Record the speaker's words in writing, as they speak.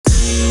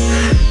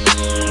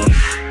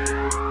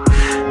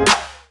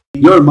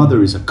Your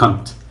mother is a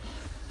cunt.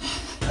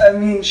 I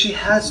mean, she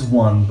has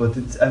one, but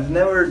I've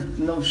never.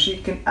 No, she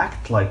can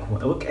act like one.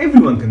 Look,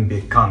 everyone can be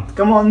a cunt.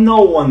 Come on,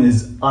 no one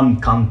is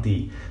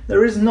uncunty.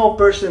 There is no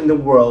person in the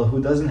world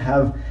who doesn't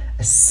have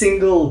a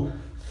single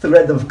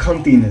thread of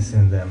cuntiness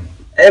in them.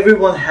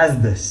 Everyone has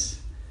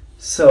this.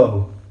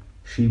 So,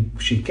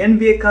 she can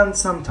be a cunt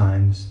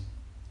sometimes,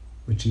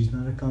 but she's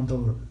not a cunt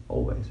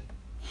always.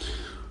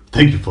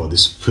 Thank you for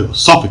this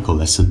philosophical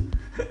lesson.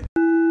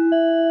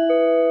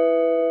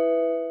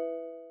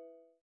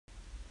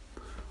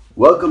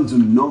 Welcome to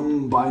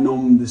Nom by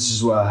Nom. This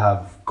is where I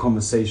have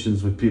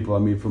conversations with people I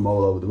meet from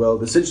all over the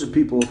world. Essentially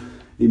people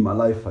in my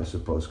life, I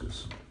suppose,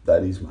 because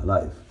that is my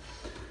life.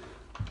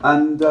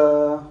 And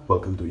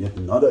welcome to yet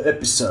another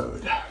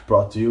episode,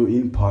 brought to you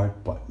in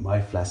part by my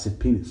flaccid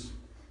penis.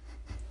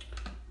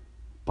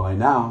 By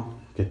now,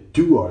 get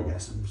 2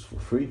 orgasms for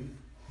free.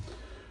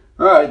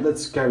 Alright,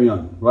 let's carry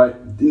on. Right,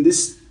 in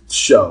this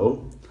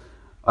show,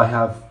 I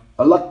have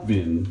a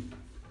Latvian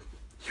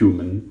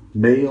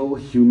male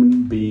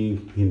human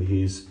being in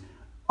his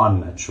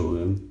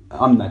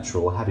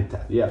unnatural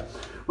habitat. Yeah,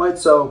 right.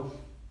 So,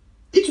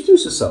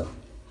 introduce yourself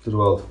to the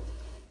world.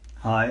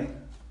 Hi,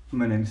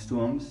 my name is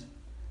Toms.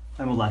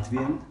 I'm a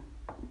Latvian,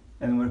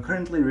 and we're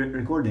currently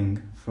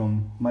recording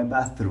from my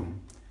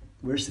bathroom.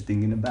 We're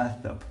sitting in a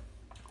bathtub.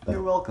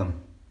 You're welcome.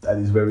 That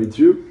is very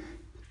true.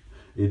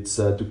 It's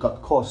to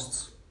cut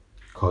costs,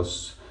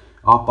 because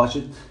our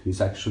budget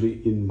is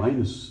actually in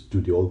minus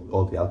due to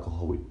all the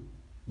alcohol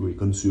we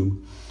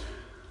consume.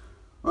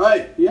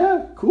 Right,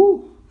 yeah,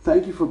 cool.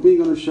 Thank you for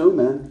being on the show,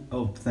 man.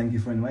 Oh, thank you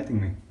for inviting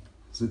me.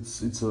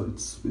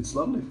 It's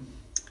lovely.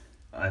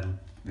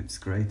 It's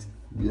great.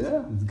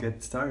 Yeah. Let's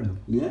get started.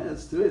 Yeah,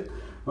 let's do it.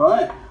 All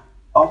right.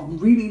 I'm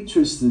really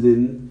interested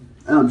in,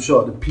 and I'm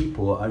sure the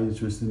people are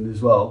interested in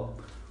as well.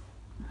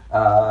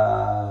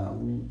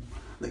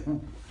 Like,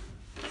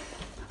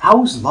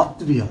 how's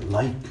Latvia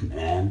like,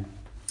 man?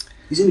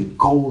 Isn't it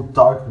cold,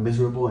 dark,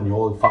 miserable, and you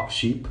all fuck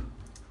sheep?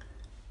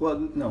 Well,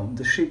 no,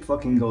 the sheep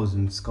fucking goes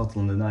in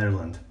Scotland and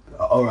Ireland.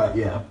 All right,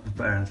 yeah.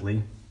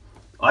 Apparently,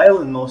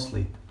 Ireland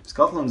mostly.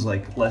 Scotland's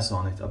like less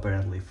on it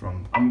apparently.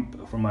 I'm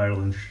from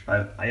Ireland.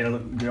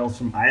 Ireland girls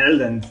from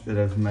Ireland that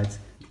I've met.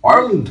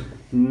 Ireland.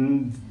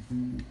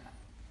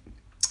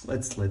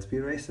 Let's be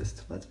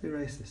racist. Let's be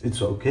racist.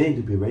 It's okay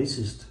to be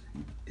racist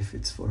if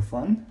it's for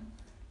fun.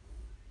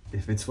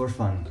 If it's for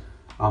fun.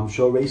 I'm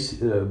sure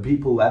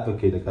people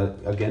advocate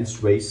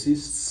against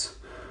racists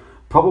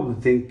probably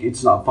think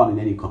it's not fun in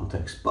any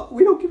context, but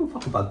we don't give a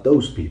fuck about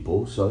those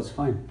people, so it's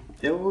fine.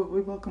 Yeah,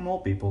 we welcome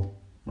all people,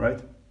 right?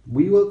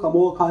 We welcome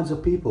all kinds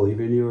of people,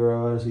 even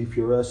if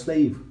you're a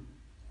slave.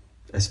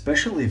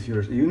 Especially if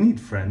you need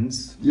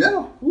friends.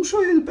 Yeah, we'll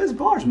show you the best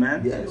bars,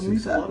 man. Yes,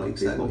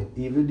 exactly.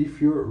 Even if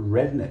you're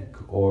redneck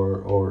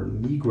or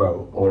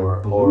Negro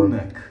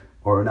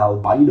or an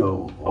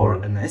albino or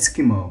an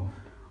Eskimo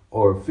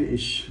or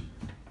fish,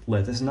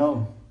 let us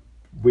know.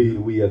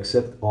 We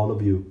accept all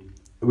of you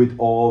with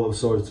all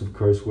sorts of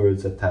curse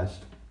words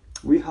attached.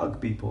 We hug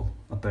people,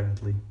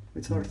 apparently.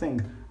 It's our thing.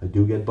 I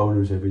do get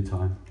boners every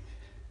time.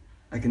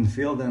 I can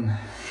feel them.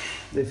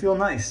 They feel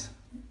nice.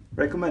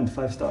 Recommend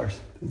 5 stars.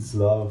 It's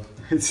love.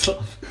 It's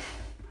love.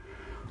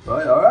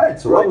 Right, alright.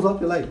 So what was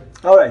Latvia like?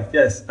 Alright,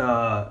 yes.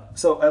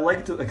 So I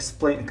like to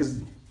explain, because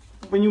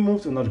when you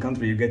move to another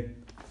country, you get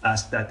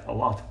asked that a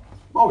lot.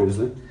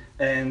 Obviously.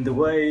 And the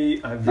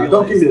way I've realized... Now,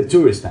 don't give me the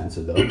tourist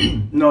answer, though.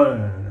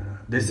 No.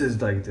 This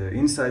is like the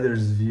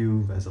insider's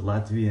view as a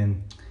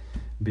Latvian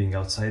being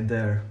outside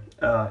there,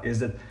 is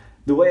that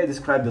the way I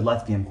describe the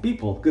Latvian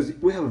people, because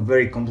we have a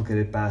very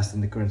complicated past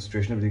in the current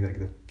situation,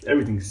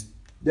 everything's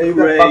you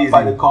got fucked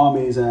by the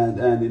commies and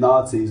the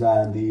Nazis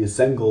and the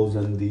Sengels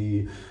and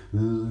the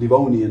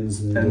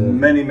Livonians and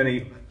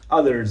many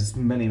others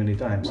many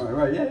times.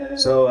 Right, yeah.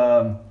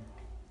 So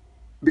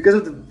because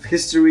of the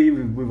history,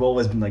 we've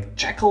always been like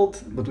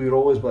shackled, but we were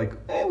always like,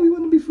 hey, we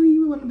want to be free,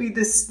 we want to be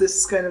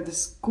this kind of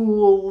this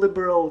cool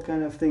liberal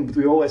kind of thing, but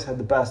we always had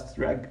the past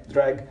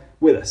drag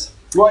with us.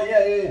 Right,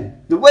 yeah.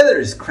 The weather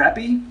is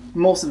crappy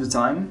most of the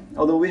time,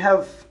 although we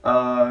have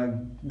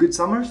good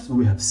summers.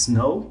 We have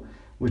snow,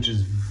 which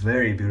is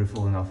very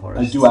beautiful in our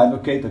forest. I do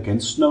advocate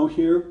against snow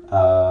here.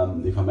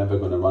 If I'm ever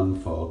going to run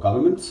for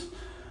government,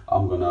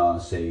 I'm going to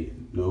say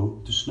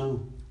no to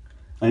snow.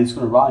 And it's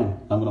going to rhyme.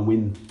 I'm going to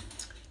win.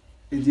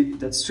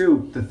 That's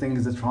true. The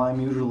things that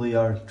rhyme usually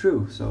are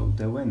true, so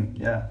they win.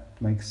 Yeah,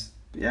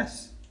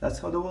 yes, that's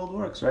how the world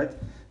works, right?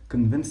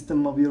 Convince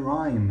them of your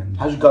rhyme. And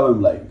how's your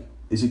government like?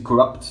 Is it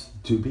corrupt?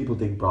 Do people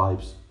take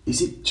bribes?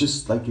 Is it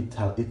just like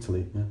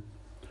Italy?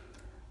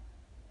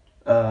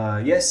 Yeah.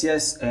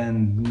 Yes,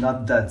 and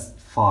not that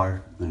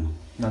far. Yeah.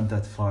 Not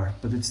that far,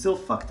 but it's still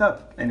fucked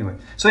up. Anyway,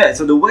 so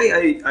the way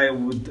I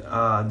would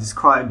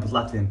describe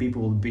Latvian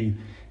people would be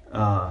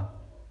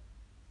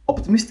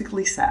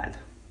optimistically sad.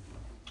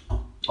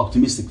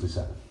 Optimistically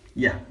sad.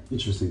 Yeah.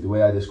 Interesting. The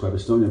way I describe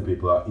Estonian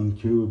people are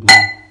incurably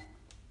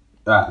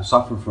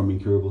suffer from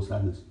incurable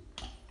sadness.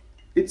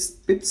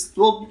 It's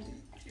well.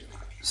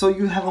 So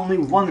you have only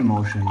one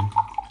emotion.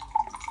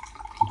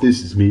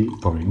 This is me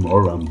pouring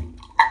more rum.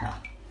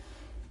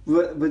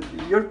 But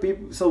your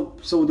people,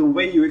 so the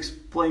way you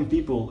explain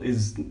people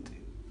is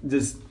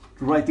just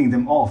writing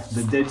them off,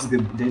 that they're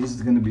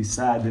just gonna be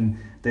sad and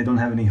they don't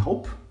have any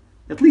hope.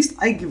 At least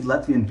I give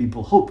Latvian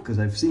people hope because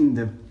I've seen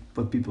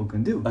what people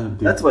can do.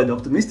 That's why the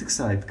optimistic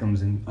side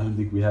comes in. I don't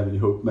think we have any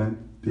hope, man.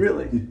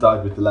 Really? It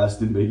died with the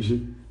last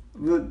invasion.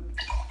 But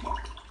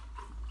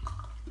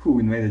who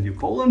invaded you?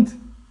 Poland?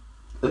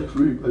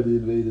 Everybody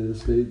invaded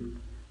Spain.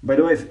 By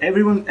the way, if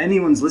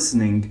anyone's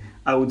listening,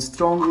 I would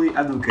strongly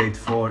advocate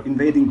for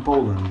invading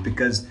Poland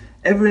because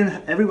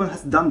everyone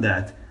has done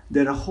that.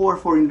 They're a whore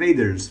for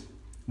invaders.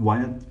 Why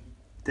not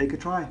take a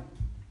try?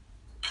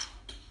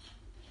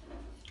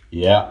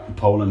 Yeah,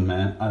 Poland,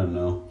 man. I don't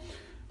know.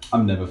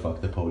 I've never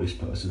fucked a Polish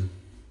person.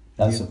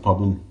 That's a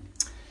problem.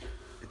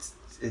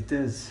 It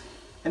is,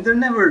 and they're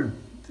never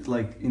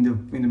like in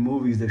the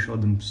movies. They show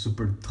them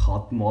super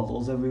hot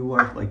models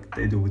everywhere, like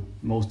they do with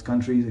most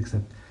countries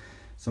except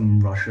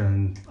some Russia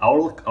and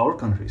our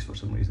countries for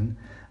some reason.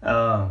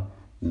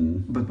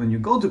 But when you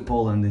go to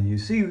Poland and you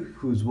see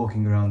who's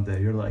walking around there,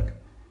 you're like,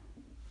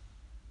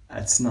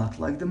 that's not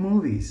like the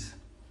movies.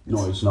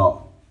 No, it's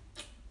not.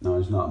 No,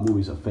 it's not.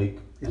 Movies are fake.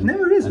 It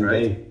never is, and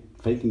right? Gay.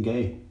 Fake and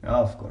gay.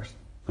 Oh, of course.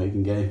 Fake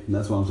and gay. And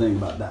that's what I'm saying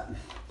about that.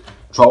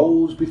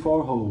 Trolls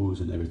before hoes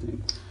and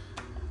everything.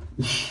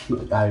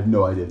 I have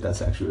no idea if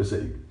that's actually a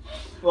saying.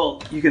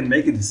 Well, you can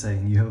make it a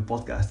saying. You have a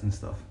podcast and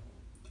stuff.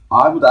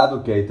 I would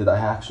advocate that I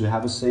actually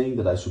have a saying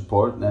that I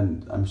support,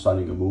 and I'm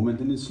starting a movement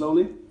in it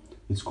slowly.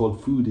 It's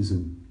called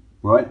foodism,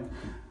 right?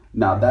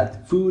 Now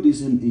that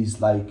foodism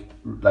is like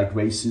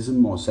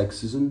racism or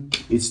sexism.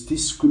 It's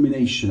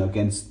discrimination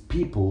against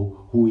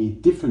people who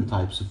eat different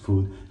types of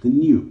food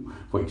than you.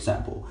 For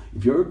example,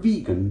 if you're a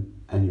vegan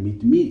and you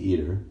meet the meat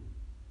eater,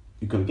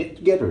 you're gonna get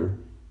together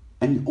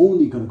and you're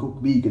only gonna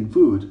cook vegan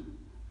food.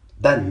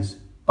 That is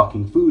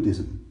fucking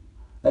foodism.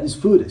 That is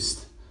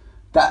foodist.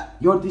 That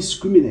you're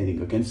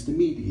discriminating against the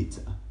meat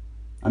eater.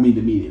 I mean,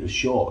 the meat eater,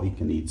 sure, he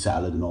can eat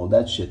salad and all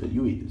that shit that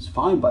you eat. It's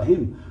fine by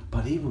him,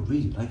 but he would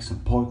really like some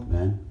pork,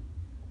 man.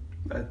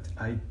 But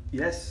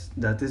yes,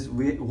 that is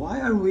why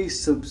are we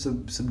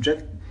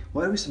subject?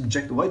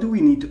 Why do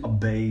we need to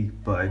obey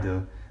by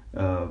the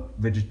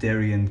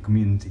vegetarian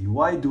community?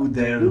 Why do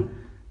their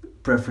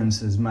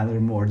preferences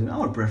matter more than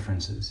our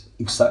preferences?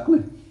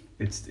 Exactly.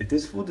 It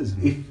is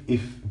foodism.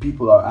 If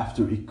people are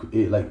after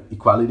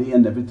equality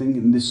and everything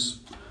in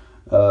this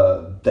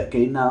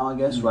decade now, I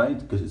guess, right?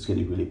 Because it's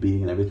getting really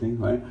big and everything,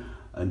 right?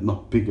 And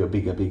not bigger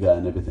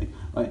and everything,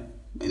 right?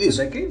 It is.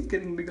 The decade is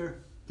getting bigger.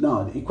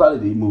 No, the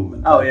equality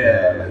movement. Oh,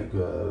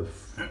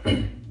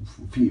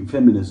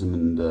 Feminism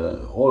and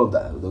all of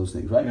that, those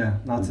things, right? Yeah,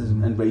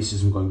 Nazism and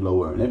racism going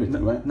lower and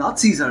everything, right?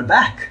 Nazis are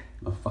back.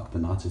 Oh, fuck the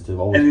Nazis! They've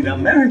always and in been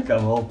America,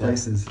 of all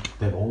places,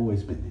 they've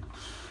always been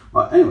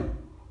there. Anyway,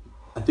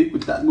 I think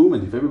with that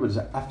movement, if everybody's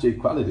after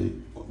equality,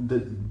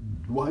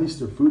 why is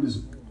there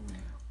foodism?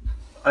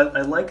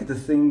 I like the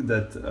thing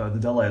that the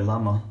Dalai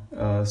Lama.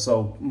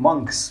 So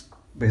monks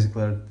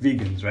basically are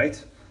vegans,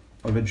 right?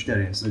 Or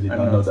vegetarians. I did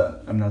not know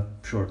that. I'm not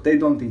sure. They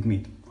don't eat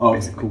meat. Oh,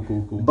 basically.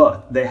 Cool.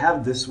 But they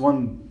have this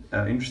one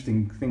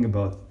interesting thing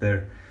about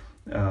their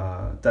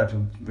type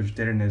of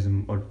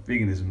vegetarianism or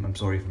veganism. I'm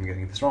sorry if I'm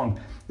getting this wrong.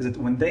 Is that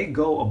when they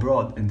go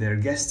abroad and they're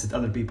guests at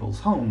other people's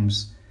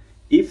homes,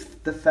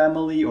 if the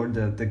family or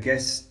the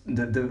guests,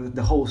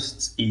 the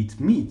hosts eat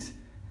meat,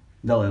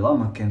 Dalai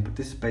Lama can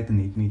participate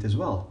and eat meat as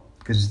well,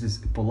 because it is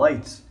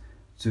polite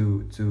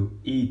to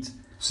eat.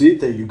 See,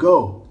 there you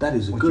go. That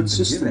is a good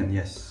system. Given,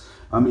 yes.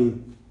 I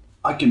mean,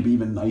 I can be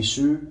even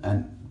nicer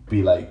and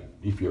be like,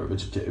 if you're a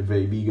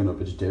very vegan or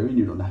vegetarian,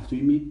 you don't have to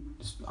eat meat.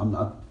 I'm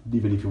not,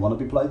 even if you want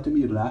to be polite to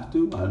me, you don't have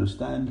to. I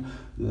understand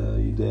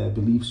the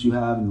beliefs you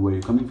have and where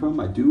you're coming from.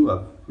 I do.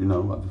 I've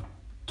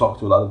talked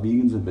to a lot of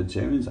vegans and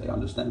vegetarians. I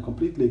understand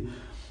completely.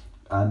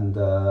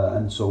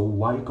 And so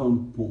why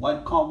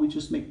can't we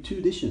just make two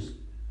dishes?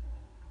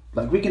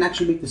 Like, we can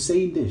actually make the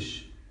same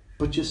dish,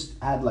 but just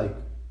add like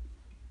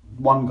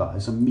one guy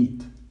some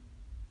meat.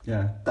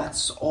 Yeah,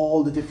 that's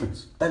all the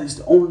difference. That is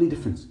the only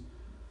difference.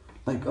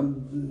 Like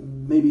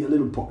maybe a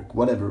little pork,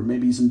 whatever.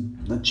 Maybe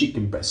a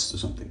chicken breast or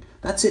something.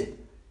 That's it.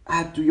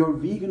 Add to your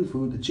vegan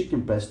food a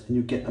chicken breast, and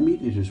you get a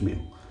meat eater's meal.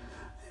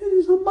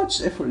 There's not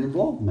much effort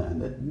involved, man.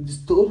 That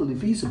is totally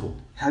feasible.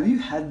 Have you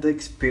had the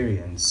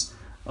experience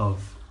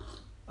of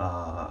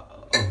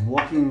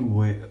walking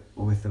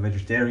with a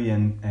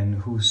vegetarian and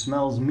who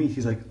smells meat?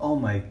 He's like, "Oh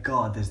my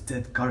God, there's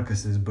dead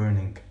carcasses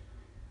burning,"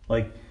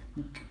 like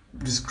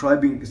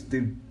describing.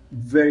 They're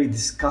very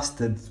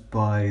disgusted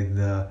by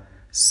the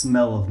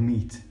smell of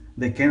meat.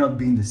 They cannot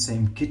be in the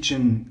same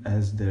kitchen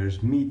as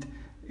there's meat.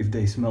 If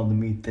they smell the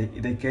meat,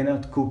 they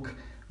cannot cook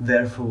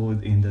their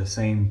food in the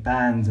same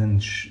pans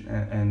and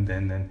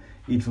then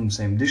eat from the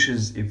same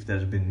dishes if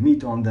there's been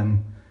meat on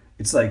them.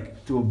 It's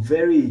like to a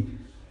very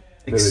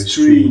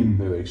extreme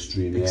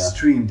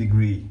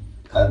degree.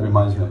 That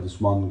reminds me of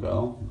this one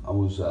girl I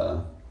was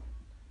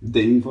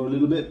dating for a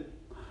little bit,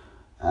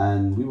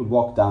 and we would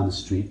walk down the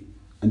street,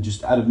 and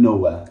just out of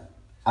nowhere,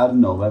 out of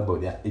nowhere,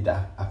 but yeah, it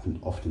happened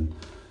often.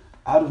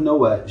 Out of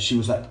nowhere, she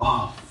was like,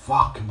 "Oh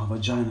fuck, my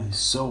vagina is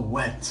so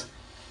wet."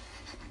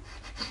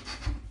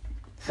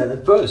 And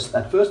at first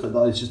I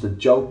thought it's just a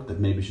joke that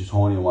maybe she's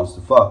horny and wants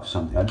to fuck or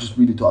something. I just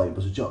really thought it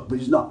was a joke, but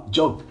it's not a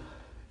joke.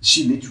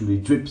 She literally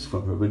drips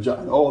from her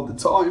vagina all the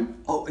time.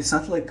 Oh, it's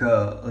not like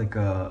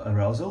a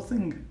arousal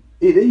thing.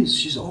 It is.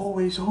 She's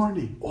always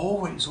horny.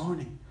 Always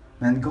horny.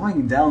 Man,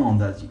 going down on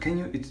that,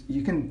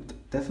 you can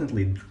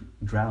definitely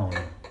drown.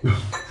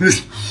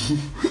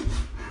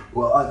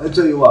 Well, I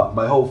tell you what,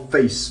 my whole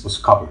face was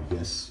covered,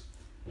 yes.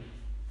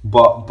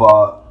 But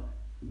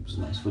it was a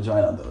nice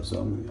vagina though, so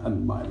I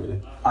didn't mind really.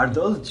 Are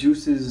those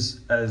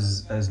juices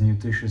as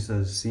nutritious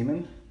as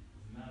semen?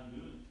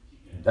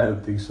 I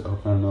don't think so.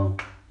 I don't know.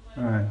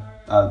 Alright.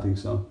 I don't think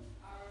so.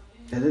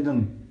 It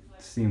didn't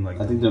seem like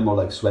I think they're more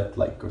like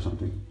sweat-like or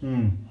something.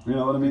 Mm. You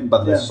know what I mean?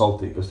 But they're Yeah.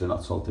 salty because they're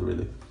not salty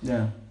really.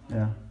 Yeah.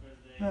 Yeah.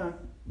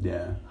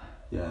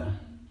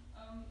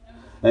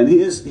 And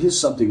here's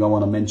something I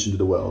want to mention to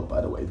the world,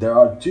 by the way. There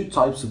are two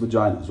types of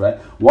vaginas, right?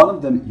 One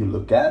of them you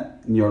look at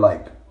and you're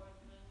like,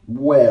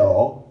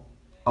 well,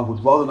 I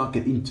would rather not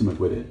get intimate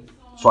with it.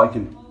 So I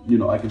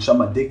can shove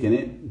my dick in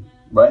it,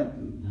 right?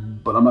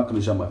 But I'm not going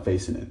to shove my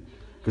face in it.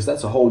 Because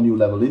that's a whole new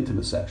level of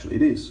intimacy, actually.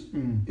 It is.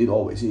 It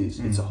always is.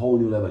 It's a whole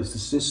new level.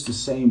 It's just the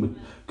same with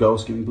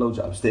girls giving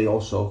blowjobs.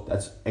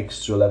 That's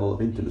extra level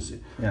of intimacy.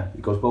 Yeah.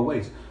 It goes both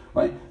ways,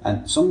 right?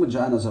 And some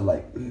vaginas are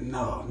like,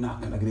 no, I'm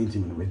not going to get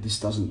intimate with. This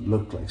doesn't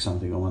look like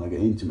something I want to get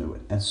intimate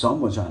with. And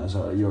some vaginas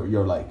are,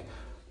 you're like,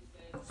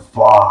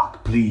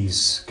 fuck,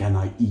 please, can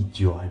I eat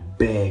you? I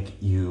beg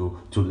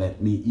you to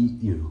let me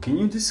eat you. Can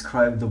you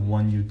describe the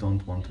one you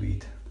don't want to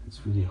eat?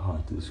 It's really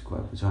hard to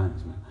describe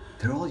vaginas, man.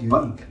 They're all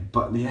unique.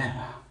 But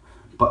yeah,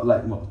 but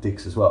like, well,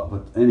 dicks as well.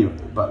 But anyway,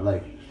 but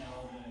like,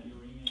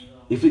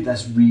 if it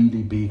has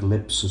really big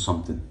lips or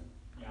something.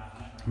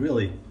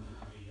 Really?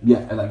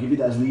 Yeah, like if it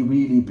has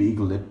really big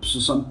lips or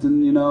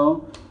something, you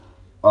know,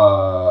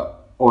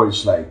 or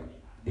it's like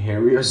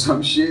hairy or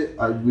some shit,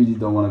 I really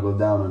don't want to go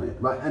down on it.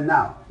 Right? And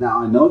now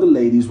I know the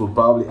ladies will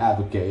probably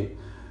advocate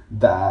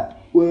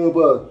that, well,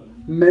 but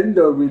men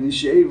don't really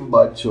shave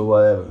much or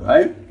whatever,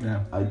 right?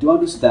 Yeah. I do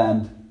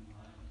understand,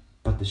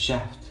 but the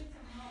shaft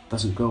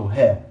doesn't grow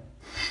hair.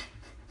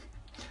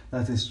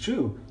 That is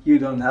true. You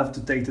don't have to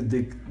take the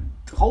dick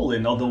hole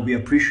in, although we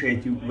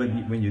appreciate you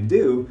when you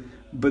do.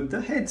 But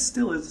the head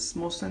still is the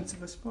most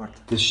sensitive part.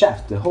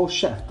 The whole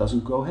shaft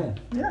doesn't grow hair.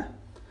 Yeah.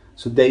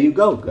 So there you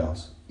go,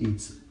 girls.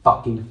 It's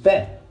fucking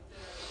fair.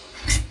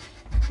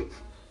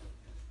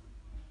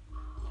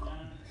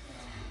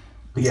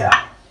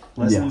 Yeah.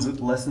 Lessons with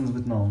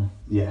Noam.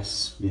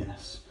 Yes.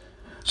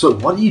 So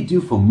what do you do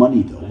for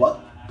money though?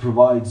 What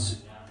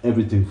provides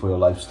everything for your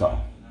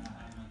lifestyle?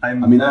 I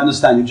mean, I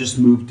understand you just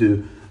moved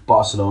to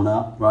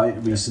Barcelona, right?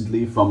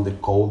 Recently from the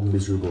cold,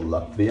 miserable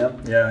Latvia.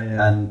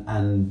 Yeah.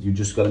 And you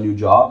just got a new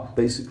job,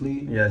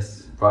 basically.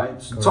 Yes.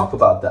 Right? So talk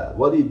about that.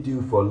 What do you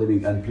do for a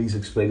living? And please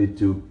explain it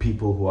to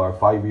people who are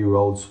 5 years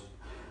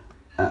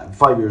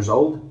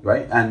old,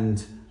 right?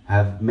 And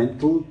have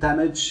mental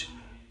damage,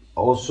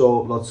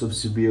 also lots of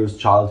severe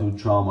childhood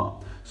trauma.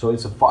 So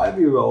it's a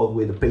 5-year-old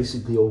with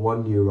basically a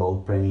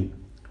 1-year-old brain.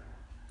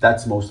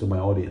 That's most of my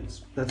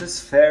audience. That is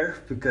fair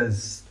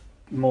because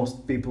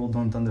most people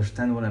don't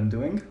understand what I'm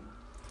doing.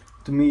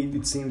 To me,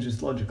 it seems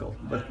just logical.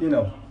 But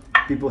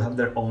people have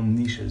their own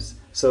niches.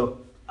 So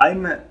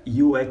I'm a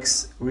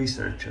UX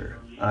researcher,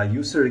 a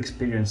user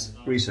experience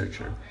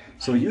researcher.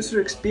 So user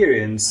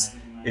experience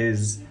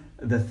is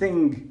the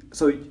thing.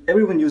 So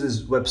everyone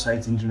uses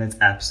websites, internet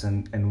apps,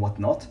 and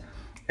whatnot.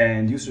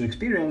 And user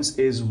experience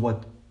is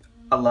what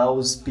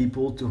allows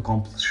people to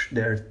accomplish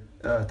their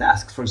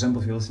tasks. For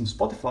example, if you listen to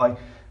Spotify,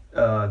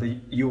 the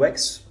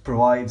UX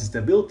provides the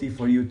ability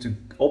for you to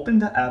open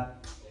the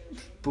app,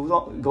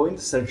 go in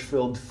the search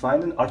field,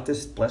 find an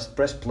artist,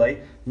 press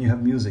play, and you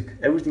have music.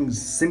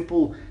 Everything's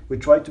simple. We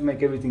try to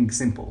make everything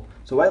simple.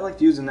 So I like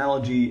to use the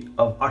analogy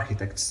of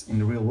architects in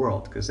the real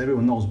world, because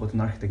everyone knows what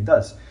an architect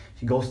does.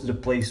 He goes to the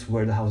place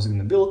where the house is going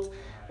to be built,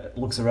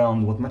 looks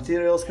around what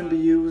materials can be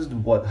used,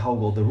 how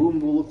will the room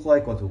will look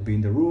like, what will be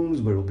in the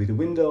rooms, where will be the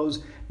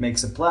windows,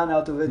 makes a plan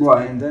out of it,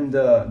 right. And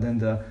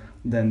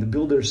then the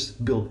builders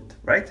build it,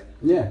 right?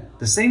 Yeah.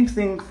 The same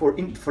thing for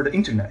the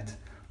internet.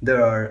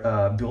 There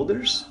are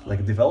builders,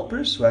 like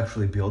developers, who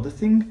actually build the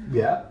thing.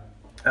 Yeah.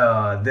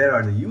 There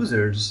are the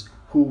users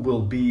who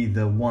will be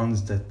the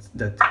ones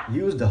that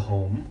use the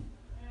home.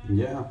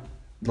 Yeah.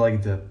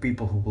 Like the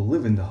people who will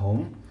live in the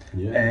home.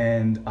 Yeah.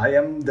 And I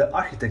am the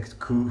architect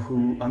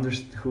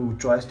who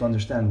tries to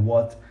understand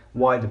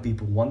why the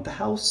people want the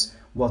house,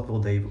 what will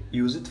they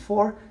use it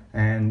for,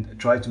 and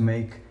try to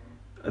make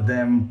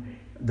them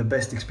the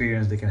best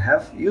experience they can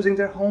have using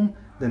their home.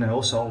 Then I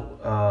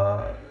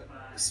also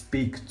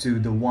speak to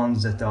the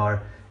ones that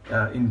are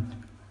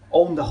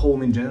own the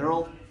home in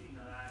general.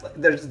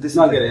 There's this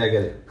I get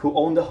it. Who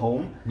own the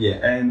home. Yeah.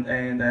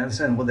 And I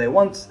understand what they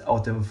want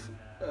out of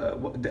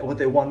what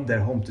they want their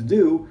home to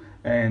do,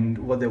 and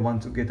what they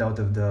want to get out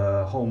of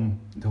the home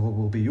that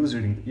will be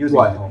using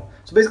Right. the home.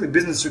 So basically,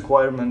 business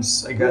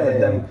requirements. I gathered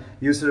Yeah, them.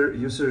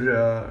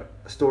 User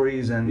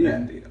stories and, Yeah,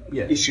 and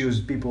yeah. issues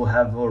people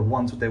have or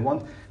want what they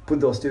want. Put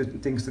those two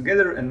things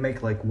together and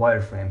make like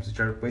wireframes, which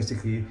are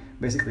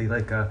basically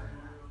like a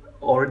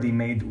already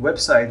made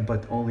website,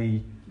 but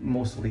only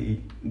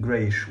mostly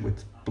grayish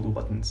with blue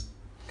buttons.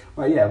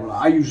 Right, yeah. Well,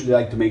 I usually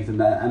like to make the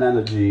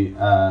analogy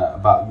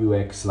about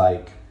UX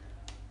like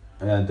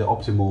the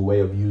optimal way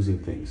of using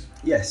things.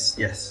 Yes,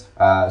 yes.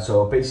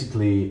 So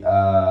basically,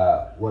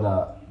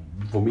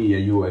 for me,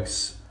 a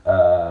UX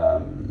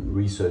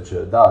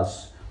researcher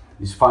does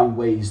is find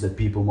ways that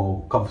people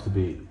more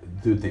comfortably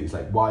do things.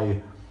 Like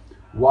why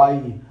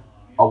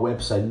are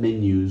website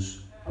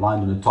menus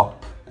aligned on the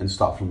top and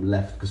start from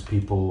left? Because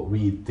people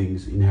read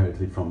things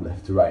inherently from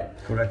left to right.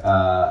 Correct.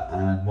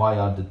 And why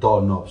are the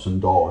doorknobs on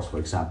doors, for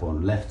example,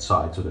 on the left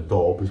side? So the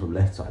door opens from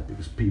left side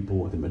because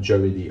people, the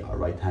majority, are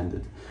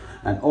right-handed,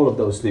 and all of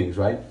those things,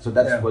 right? So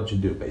that's what you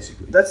do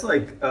basically. That's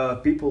like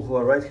people who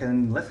are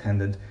right-handed and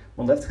left-handed.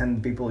 When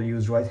left-handed people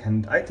use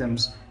right-handed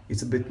items,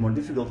 it's a bit more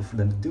difficult for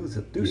them to do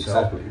so.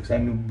 Exactly.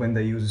 And when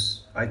they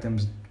use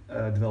items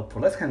developed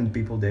for left-handed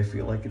people, they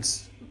feel like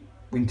it's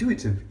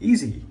intuitive,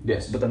 easy,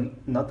 Yes. but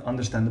not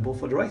understandable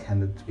for the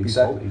right-handed people.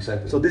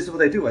 Exactly. So this is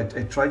what I do. I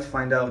try to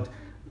find out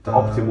the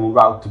optimal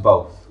route to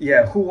both.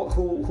 Yeah, who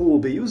will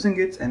be using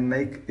it and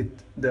make it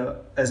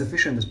as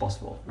efficient as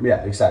possible.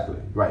 Yeah, exactly.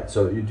 Right.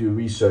 So you do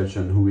research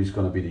on who is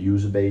going to be the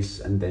user base,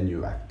 and then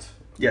you act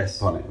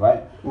Yes. on it,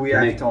 right? We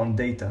act on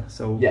data.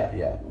 So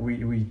yeah.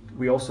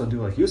 We also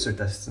do like user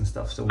tests and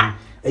stuff. So we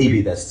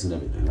A/B tests and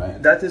everything,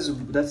 right?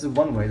 that's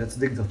one way. That's a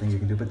digital thing you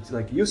can do. But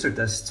like user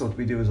tests, what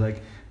we do is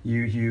like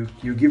you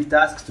give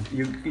tasks to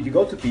you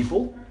go to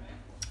people,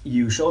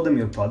 you show them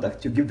your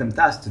product, you give them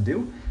tasks to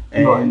do,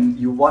 and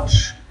you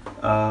watch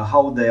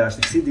how they are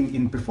succeeding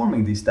in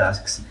performing these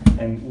tasks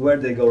and where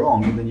they go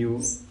wrong, and then you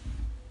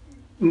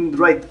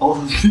write all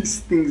of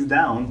these things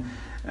down,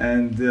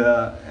 and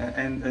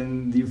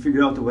you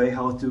figure out a way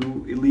how to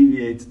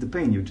alleviate the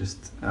pain you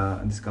just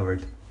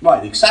discovered.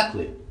 Right,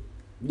 exactly.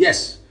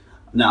 Yes.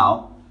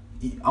 Now,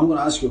 I'm going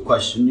to ask you a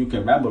question. You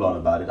can ramble on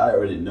about it. I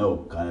already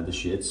know kind of the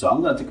shit. So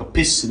I'm going to take a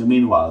piss in the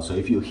meanwhile. So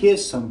if you hear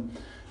some,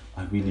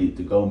 I really need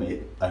to go,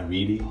 mate. I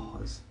really...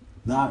 Pause.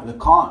 No, I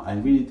can't. I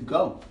really need to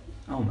go.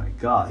 Oh my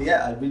god.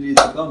 Yeah, I really need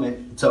to go,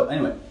 mate. So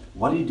anyway,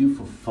 what do you do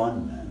for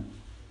fun, man?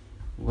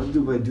 What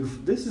do I do?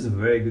 This is a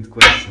very good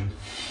question.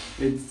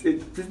 This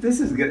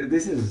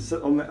is so,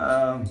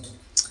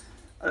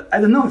 I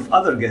don't know if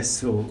other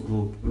guests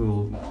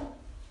will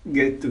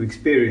get to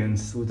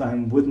experience what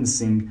I'm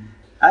witnessing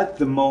at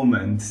the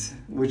moment,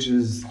 which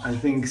is I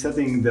think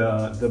setting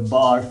the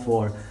bar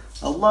for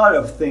a lot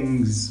of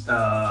things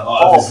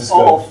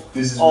off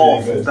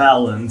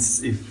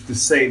balance, if to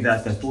say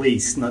that at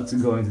least, not to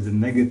go into the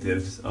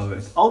negatives of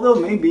it. Although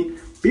maybe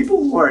people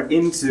who are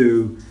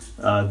into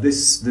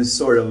this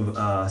sort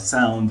of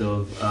sound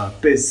of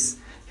piss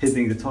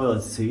hitting the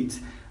toilet seat,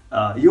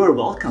 you are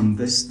welcome.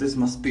 This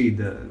must be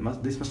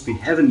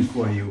heaven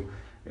for you.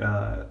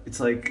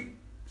 It's like,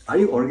 are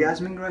you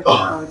orgasming right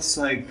now? It's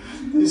like,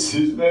 This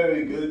is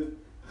very good.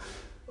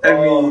 I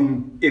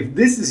mean, if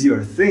this is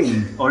your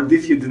thing, or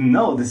if you didn't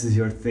know this is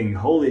your thing,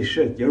 holy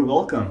shit, you're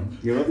welcome.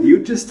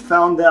 You just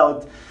found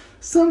out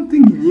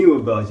something new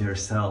about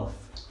yourself.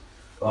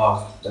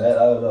 Oh, that,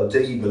 I don't know,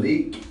 taking a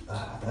leak,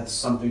 that's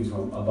something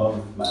from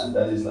above, man.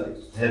 That is like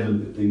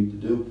heavenly thing to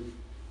do.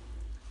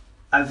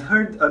 I've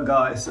heard a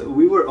guy, so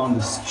we were on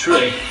the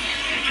strip.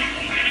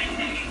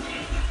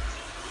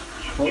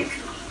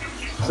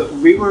 So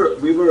we were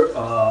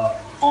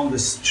on the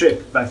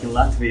strip back in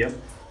Latvia,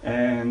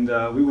 and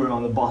we were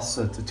on the bus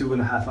at a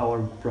 2.5 hour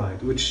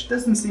ride, which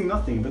doesn't seem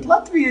nothing, but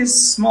Latvia is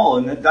small,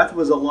 and that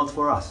was a lot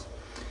for us,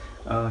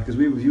 because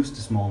we were used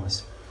to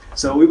smallness.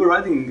 So we were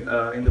riding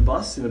in the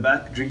bus in the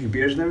back, drinking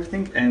beers and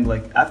everything, and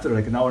like after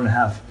like an hour and a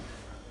half,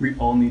 we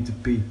all need to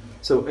pee.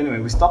 So anyway,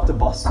 we stopped the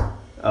bus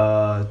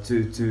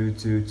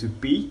to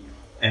pee,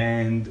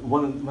 and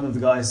one of the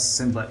guys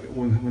said like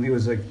when he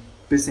was like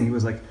pissing, he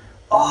was like,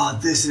 "Oh,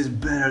 this is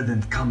better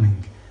than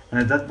coming." And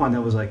at that point, I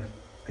was like,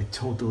 "I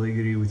totally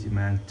agree with you,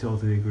 man.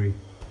 Totally agree."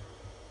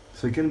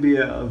 So it can be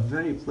a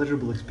very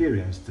pleasurable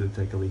experience to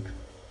take a leak.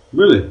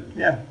 Really?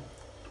 Yeah.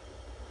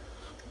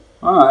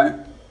 Alright.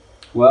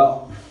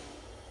 Well,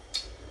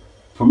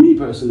 for me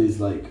personally,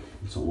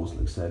 it's almost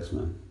like sex,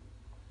 man.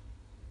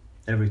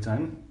 Every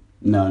time.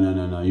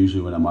 No.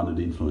 Usually when I'm under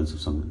the influence of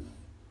something.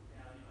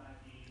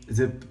 Is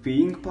it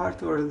peeing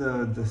part or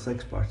the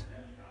sex part?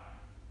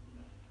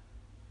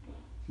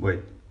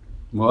 Wait.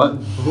 What?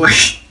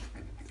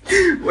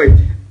 Wait.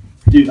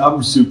 Dude,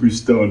 I'm super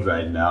stoned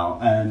right now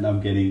and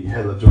I'm getting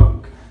hella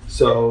drunk.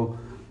 So,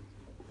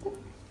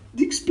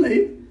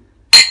 explain.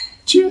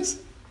 Cheers.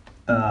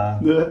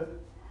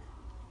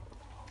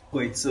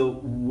 Wait, so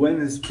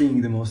when is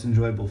peeing the most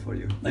enjoyable for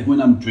you? Like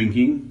when I'm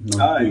drinking,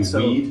 doing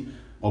so- weed,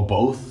 or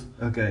both,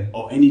 Okay.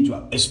 or any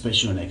drug,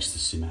 especially on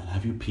ecstasy, man.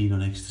 Have you peed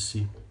on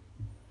ecstasy?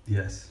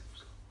 Yes.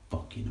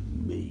 Fucking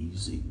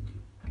amazing.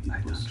 It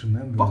I was don't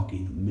remember.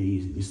 fucking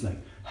amazing. It's like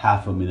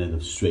half a minute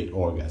of straight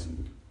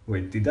orgasm.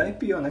 Wait, did I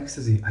pee on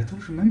ecstasy? I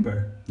don't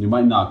remember. You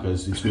might not,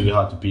 because it's really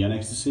hard to pee on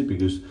ecstasy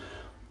because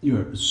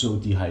you're so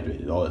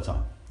dehydrated all the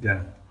time.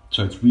 Yeah.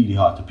 So it's really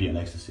hard to pee on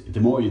ecstasy. The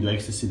more you do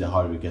ecstasy, the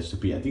harder it gets to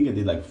pee. I think I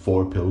did like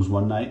 4 pills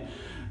one night,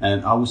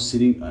 and I was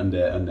sitting on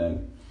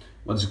the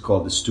what's it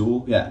called, the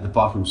stool? Yeah, the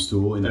bathroom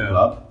stool in the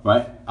club,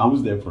 right? I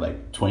was there for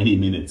like 20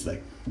 minutes,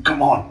 like,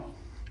 come on,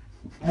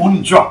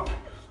 one drop.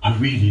 I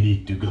really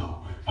need to go.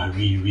 I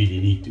really, really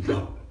need to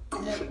go.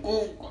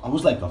 I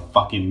was like a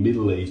fucking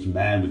middle-aged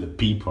man with a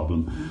pee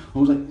problem. I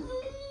was like,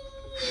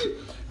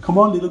 come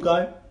on, little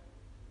guy,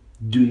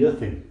 do your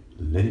thing.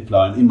 Let it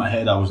fly. And in my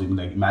head, I was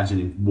like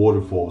imagining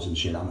waterfalls and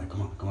shit. I'm like,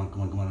 come on, come on,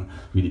 come on, come on.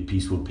 Really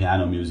peaceful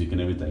piano music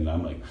and everything.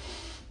 I'm like,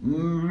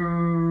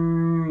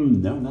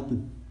 no,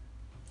 nothing.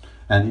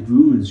 And it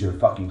ruins your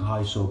fucking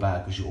high so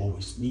bad because you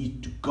always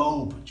need to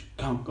go, but you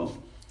can't go.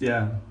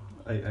 Yeah,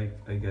 I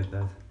get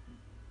that.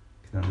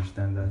 I can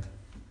understand that.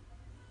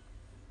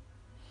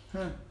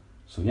 Huh.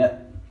 So yeah,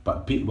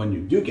 but pee, when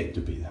you do get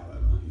to pee,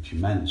 however, if you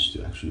manage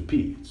to actually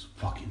pee, it's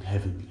fucking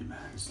heavenly, man.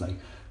 It's like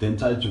the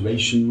entire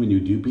duration when you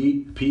do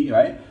pee,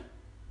 right?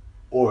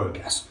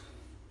 Orgasm.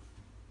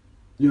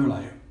 You're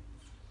like,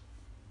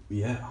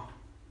 yeah.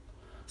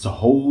 It's a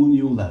whole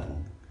new level.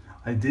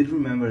 I did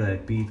remember that I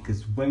peed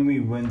because when we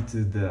went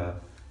to the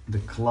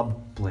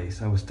club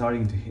place, I was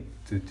starting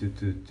to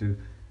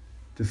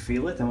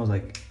feel it, and I was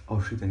like,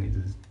 oh shit, I need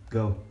to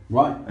go.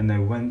 Right. And I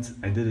went,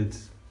 I did it,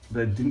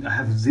 but I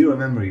have zero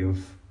memory of.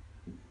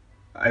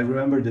 I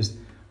remember just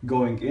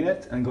going in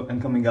it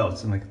and coming out.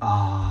 So I'm like,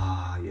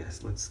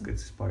 yes, let's get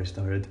this party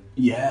started.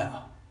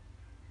 Yeah.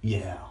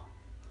 Yeah.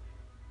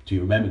 Do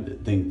you remember the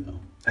thing though?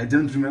 I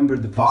don't remember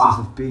the process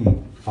of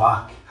peeing.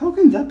 Fuck. How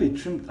can that be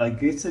trimmed? I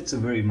guess it's a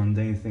very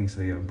mundane thing, so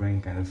your brain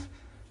kind of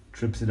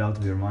trips it out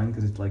of your mind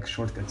because it like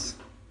shortcuts.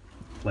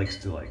 It likes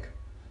to like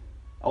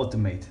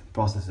automate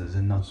processes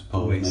and not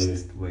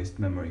waste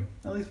memory.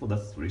 At least, well,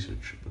 that's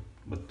research.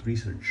 What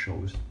research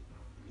shows.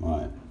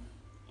 Right.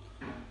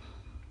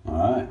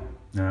 Alright.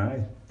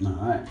 Alright.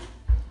 Alright.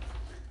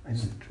 I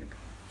need a drink.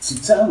 So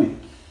tell me,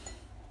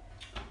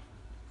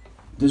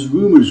 there's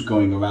rumors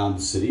going around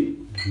the city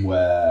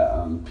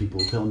where people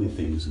tell me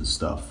things and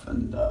stuff,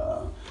 and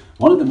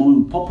one of the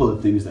more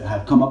popular things that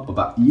have come up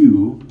about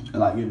you,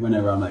 like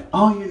whenever I'm like,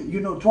 oh,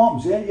 you know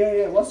drums,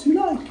 yeah, what's he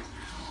like?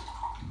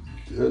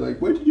 Like,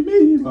 where did you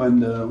meet him,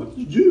 and what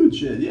did you do and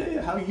shit,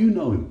 yeah, how you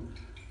know him?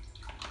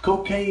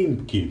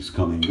 Cocaine keeps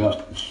coming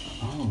up.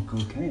 Oh,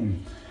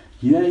 cocaine.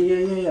 Yeah.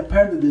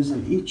 Apparently there's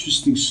an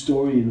interesting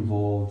story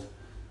involved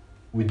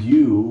with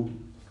you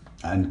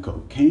and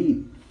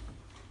cocaine.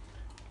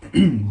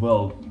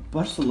 Well,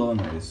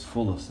 Barcelona is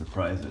full of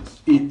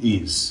surprises. It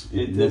is.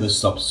 It never is.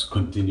 stops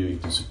continuing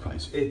to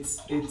surprise you.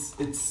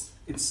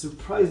 It's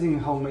surprising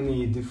how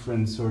many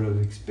different sort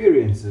of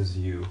experiences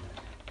you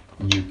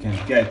can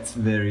get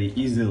very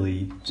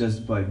easily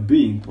just by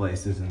being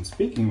places and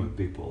speaking with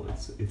people.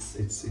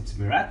 It's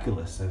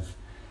miraculous.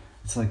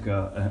 It's like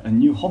a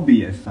new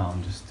hobby I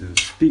found, just to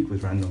speak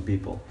with random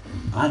people.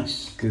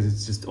 Nice. Because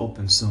it's just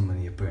opened so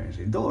many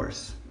apparently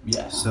doors.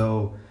 Yeah.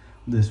 So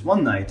this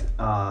one night,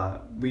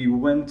 we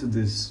went to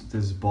this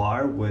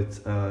bar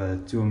with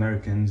 2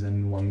 Americans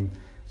and one.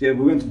 Yeah,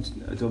 we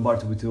went to a bar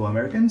with 2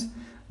 Americans.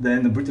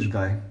 Then the British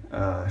guy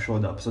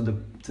showed up. So the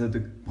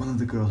one of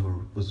the girls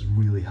was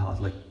really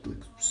hot, like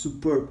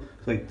super.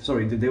 Like,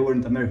 sorry, they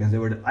weren't Americans. They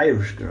were the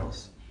Irish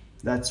girls.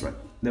 That's right.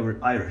 They were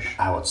Irish.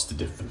 What's the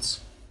difference?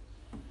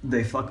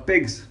 They fuck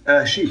pigs.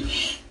 Sheep.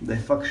 They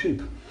fuck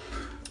sheep.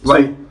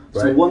 Right.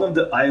 So one of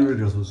the Irish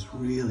girls was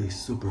really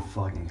super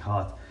fucking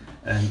hot,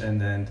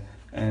 and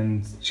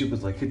she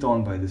was like hit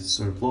on by this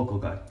sort of local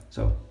guy.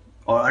 So,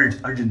 or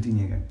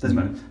Argentinian guy. Doesn't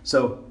matter.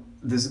 So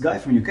this guy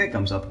from UK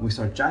comes up. We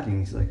start chatting.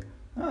 He's like,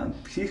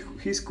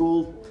 he's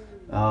cool,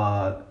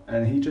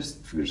 and he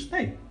just figures,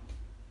 hey,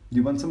 do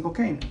you want some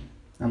cocaine?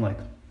 I'm like,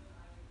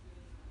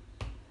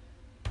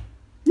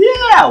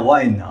 yeah,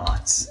 why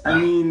not? I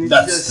mean, it's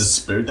that's just, the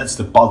spirit. That's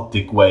the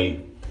Baltic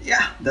way.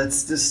 Yeah,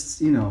 that's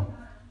just,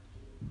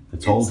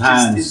 Let's hold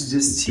hands. It's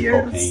just It's the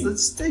here. cocaine.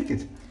 Let's take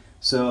it.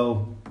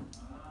 So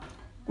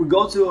we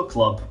go to a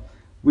club.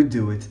 We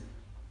do it.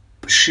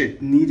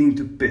 Shit, needing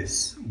to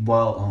piss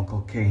while on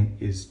cocaine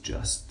is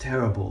just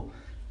terrible,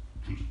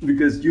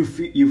 because you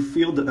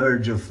feel the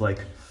urge of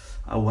like,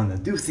 I want to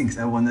do things.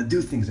 I want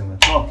to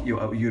talk.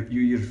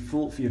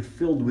 You're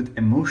filled with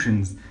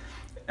emotions,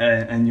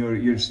 and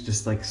you're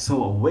just like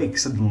so awake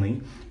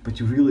suddenly. But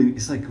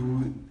it's like,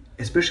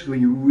 especially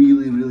when you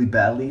really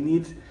badly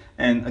need.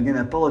 And again,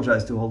 I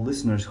apologize to all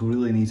listeners who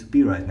really need to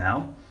pee right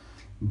now,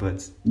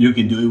 but You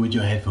can do it with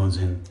your headphones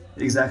in.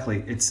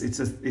 exactly, it's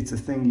a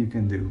thing you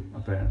can do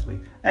apparently.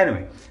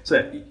 Anyway,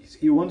 so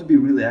you want to be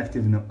really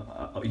active, and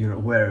you're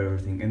aware of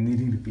everything, and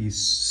needing to pee is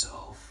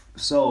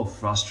so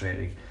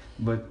frustrating.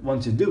 But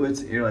once you do it,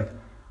 you're like,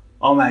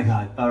 oh my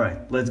god, all right,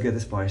 let's get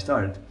this party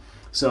started.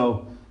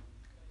 So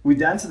we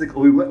danced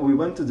we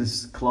went to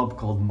this club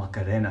called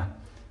Macarena.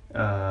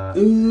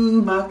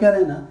 Ooh,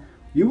 Macarena.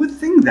 You would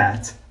think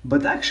that,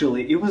 but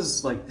actually it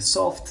was like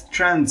soft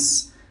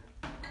trance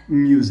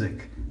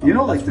music. You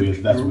know, like that's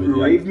weird, that's weird,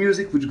 yeah. rave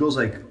music, which goes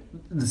like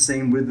the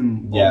same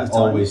rhythm all Yeah, the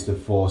time. always the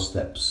 4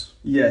 steps.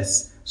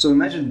 Yes. So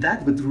imagine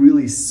that, but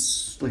really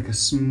like a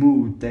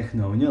smooth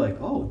techno, and you're like,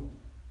 oh,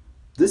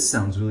 this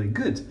sounds really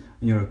good.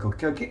 And you're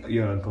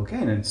on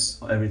cocaine, and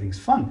everything's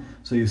fun.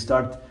 So you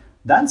start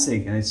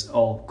dancing, and it's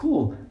all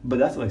cool.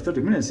 But after like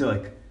 30 minutes, you're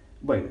like,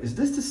 wait, is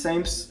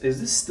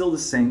this still the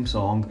same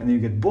song? And you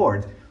get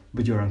bored,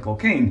 but you're on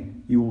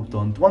cocaine. You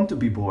don't want to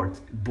be bored.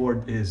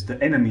 Bored is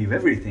the enemy of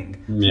everything.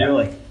 So Yeah. you're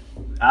like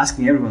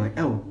asking everyone, like,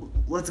 oh,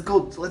 let's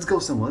go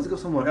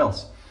somewhere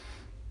else.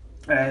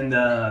 And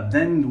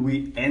then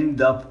we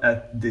end up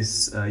at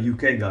this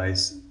UK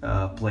guy's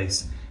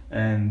place,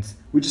 and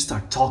we just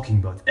start talking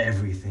about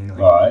everything. Like,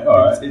 All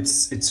right.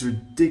 It's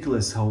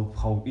ridiculous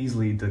how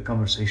easily the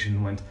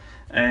conversation went,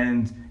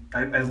 and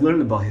I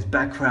learned about his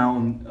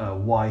background,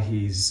 why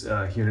he's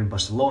here in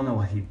Barcelona,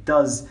 what he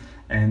does,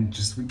 and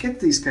just we get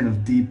these kind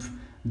of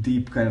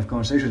deep kind of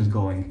conversations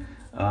going,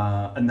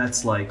 and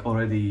that's like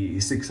already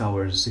 6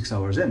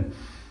 hours in.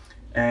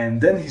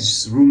 And then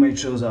his roommate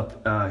shows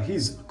up.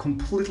 He's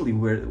completely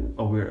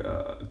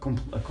a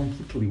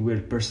completely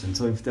weird person.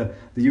 So if the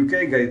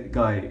UK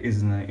guy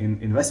is in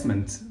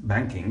investment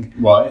banking,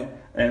 Right.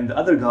 and the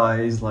other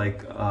guy is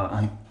like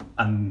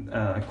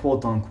an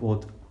quote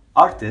unquote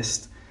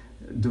artist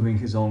doing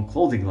his own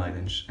clothing line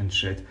and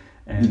shit.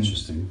 And,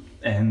 Interesting.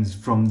 And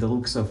from the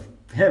looks of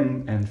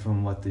him and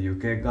from what the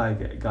UK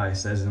guy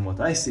says and what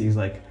I see is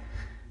like,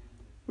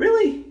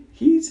 really,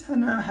 he's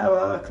gonna have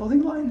a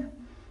clothing line?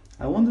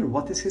 I wonder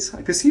what is his,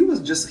 because he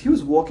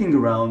was walking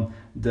around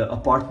the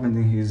apartment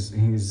in his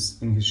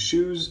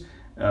shoes,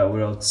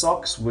 without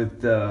socks,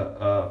 with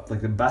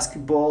like the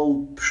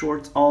basketball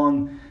shorts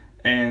on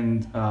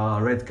and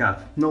red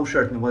cap, no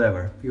shirt and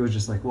whatever. He was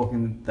just like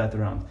walking that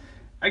around.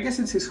 I guess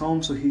it's his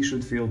home, so he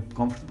should feel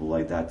comfortable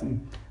like that.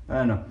 And I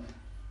don't know.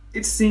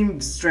 It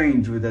seemed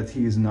strange that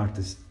he is an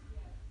artist.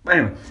 But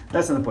anyway,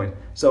 that's not the point.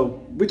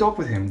 So we talk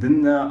with him.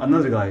 Then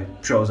another guy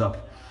shows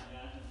up,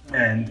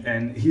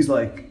 and he's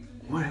like,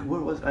 where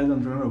was, I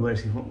don't remember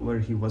where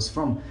he was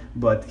from,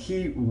 but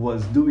he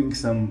was doing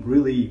some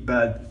really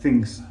bad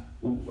things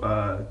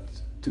to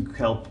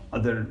help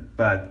other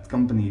bad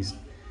companies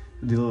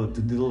to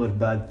deliver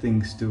bad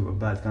things to a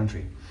bad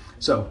country.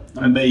 So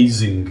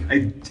amazing.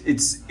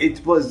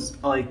 It was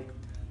like,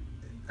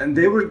 and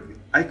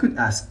I could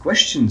ask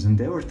questions, and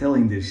they were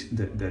telling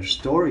their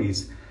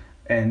stories,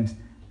 and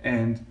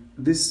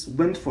this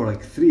went for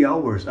like 3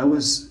 hours. I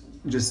was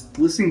just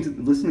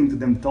listening to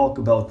them talk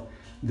about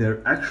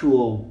their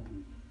actual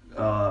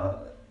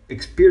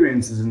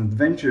experiences and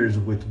adventures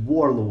with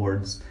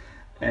warlords,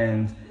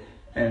 and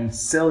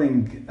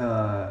selling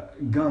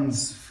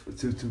guns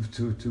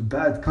to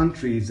bad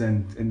countries,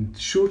 and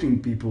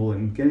shooting people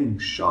and getting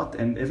shot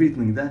and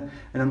everything like that.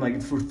 And I'm like,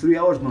 for 3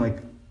 hours,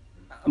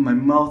 my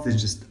mouth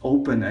is just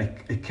open. I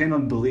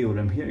cannot believe what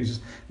I'm hearing. It's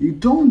just, you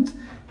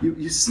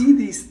see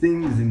these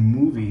things in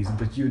movies,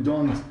 but you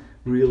don't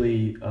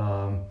really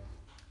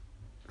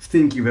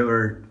think you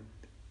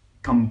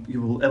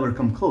will ever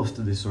come close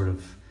to these sort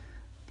of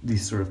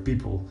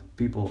people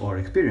or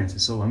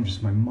experiences. So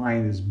my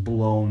mind is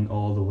blown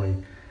all the way.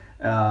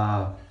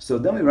 So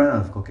then we ran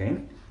out of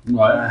cocaine.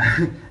 Right.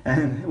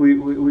 And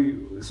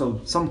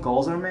so some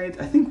calls are made.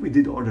 I think we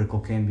did order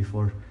cocaine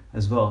before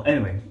as well.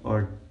 Anyway,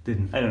 or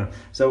didn't, I don't know.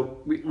 So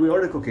we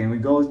order cocaine. We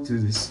go to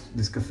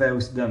this cafe.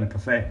 We sit down in a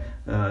cafe.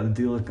 The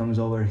dealer comes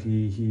over.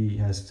 He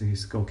has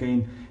his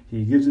cocaine.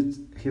 He gives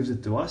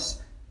it to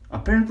us.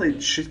 Apparently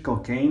it's shit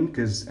cocaine,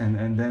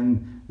 and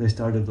then they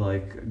started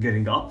like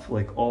getting up,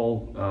 like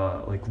all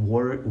like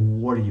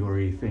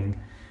warrior thing,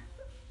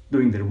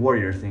 doing their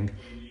warrior thing,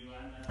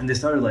 and they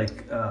started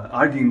like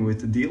arguing with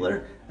the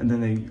dealer, and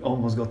then they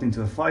almost got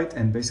into a fight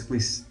and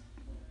basically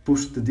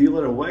pushed the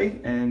dealer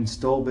away and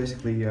stole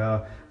basically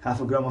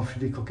half a gram of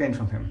shitty cocaine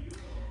from him.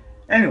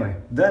 Anyway,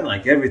 then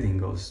like everything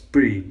goes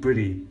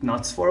pretty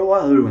nuts for a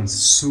while. Everyone's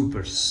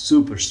super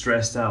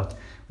stressed out.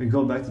 We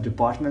go back to the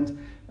apartment.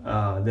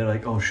 They're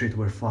like, oh shit,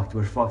 we're fucked.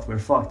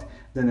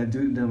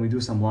 Then we do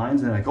some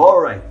lines, and they're like,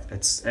 all right,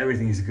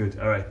 everything is good.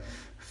 All right,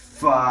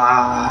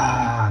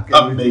 fuck.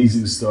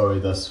 Amazing story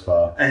thus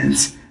far. And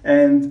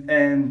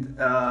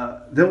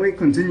then we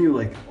continue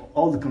like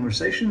all the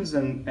conversations,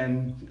 and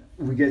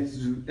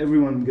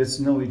everyone gets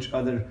to know each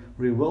other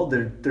really well.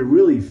 They're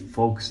really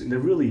focusing. They're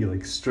really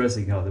like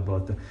stressing out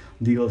about the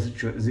deal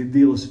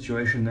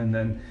situation, and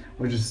then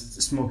we're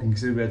just smoking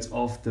cigarettes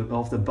off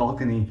the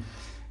balcony.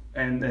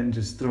 And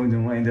just throwing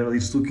them away, and they're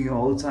just looking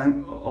all the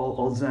time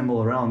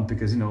all around,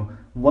 because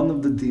one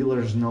of the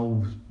dealers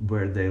knows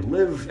where they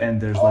live,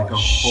 and there's like a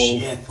whole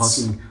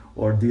fucking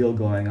ordeal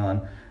going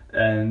on,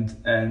 and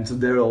so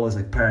they're always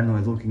like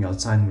paranoid, looking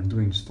outside, and we're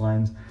doing just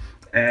lines.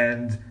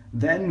 And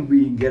then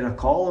we get a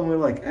call, and we're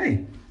like,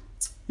 hey,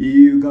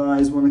 you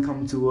guys want to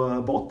come to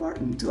a boat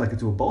party, to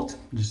a boat,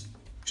 just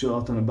chill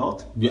out on a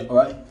boat? Yeah,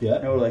 right. Yeah.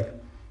 And we're like,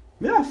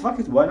 yeah, fuck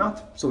it, why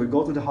not? So we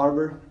go to the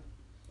harbor.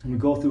 We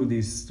go through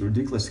these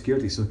ridiculous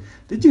security. So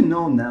did you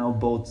know now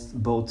boats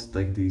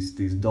like these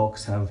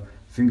docks have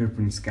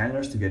fingerprint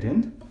scanners to get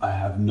in? I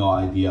have no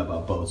idea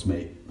about boats,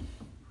 mate.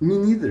 Me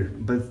neither,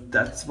 but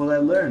that's what I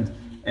learned.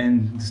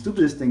 And the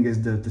stupidest thing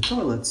is that the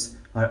toilets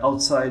are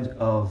outside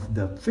of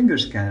the finger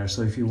scanner.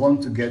 So if you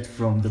want to get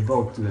from the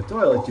boat to the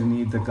toilet, you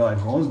need the guy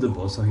who owns the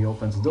boat, so he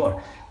opens the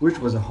door, which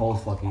was a whole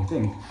fucking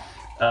thing.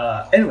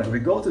 Anyway, we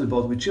go to the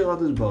boat, we chill out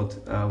of the boat,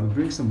 we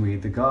bring some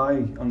weed. The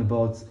guy on the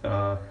boat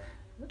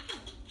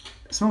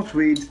smokes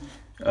weed,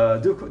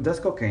 does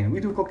cocaine.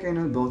 We do cocaine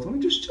on the boat, and we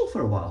just chill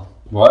for a while.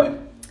 Right?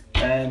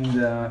 And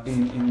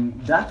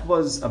in that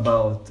was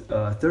about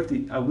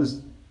 30. I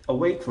was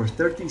awake for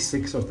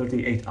 36 or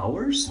 38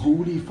 hours.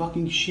 Holy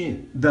fucking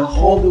shit. The All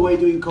whole the way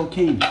doing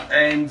cocaine.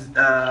 and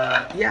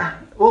yeah,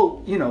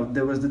 well, you know,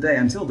 there was the day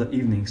until the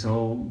evening,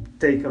 so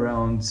take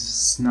around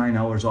 9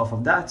 hours off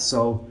of that.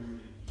 So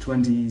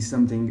 20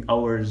 something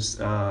hours,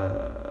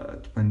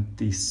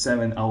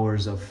 27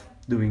 hours of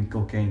doing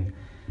cocaine.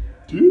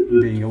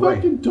 Dude, Being away.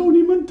 fucking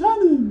Tony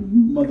Montana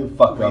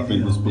motherfucker up We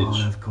in did this a lot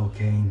bitch. of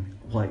cocaine.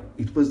 Like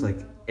it was like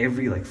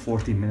every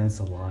 40 minutes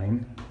a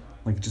line,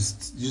 like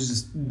just the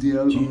Do you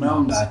know how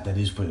amount. bad that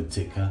is for the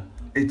ticker?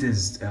 It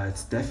is.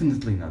 It's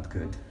definitely not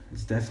good.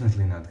 It's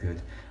definitely not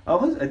good. I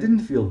didn't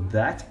feel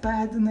that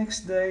bad the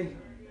next day.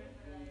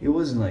 It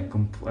wasn't like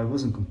I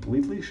wasn't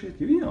completely shit.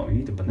 You know,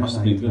 you eat a banana. Must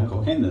have been eat an good apple.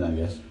 cocaine then, I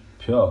guess.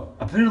 Pure.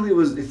 Apparently,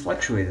 it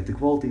fluctuated. The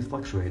quality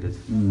fluctuated.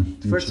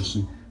 First,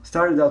 Interesting.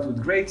 started out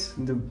with great.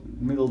 In the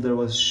middle, there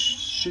was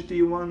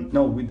shitty one.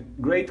 No, with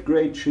great,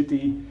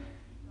 shitty,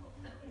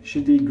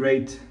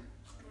 great.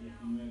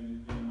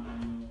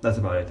 That's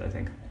about it, I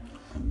think.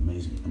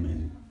 Amazing,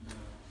 amazing.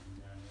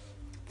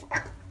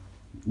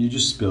 You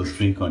just spilled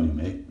drink on you,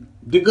 mate.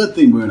 The good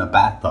thing we're in a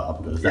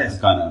bathtub because that Yes.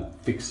 kind of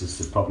fixes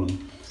the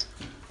problem.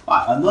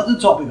 Alright, another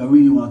topic I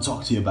really want to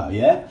talk to you about,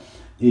 yeah,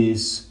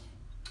 is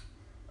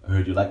I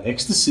heard you like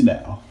ecstasy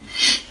now.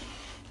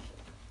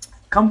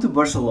 Come to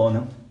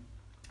Barcelona.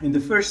 In the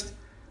first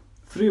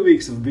 3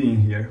 weeks of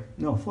being here,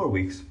 no, 4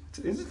 weeks.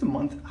 Is it a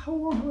month? How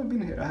long have I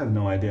been here? I have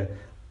no idea.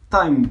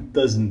 Time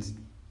doesn't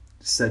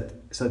set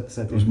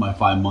It was in. my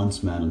 5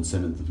 months, man, on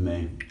 7th of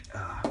May.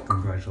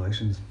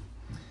 Congratulations.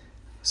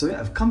 So yeah,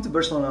 I've come to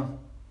Barcelona,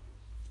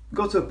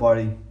 go to a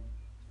party,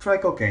 try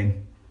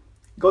cocaine,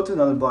 go to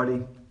another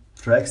party,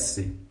 try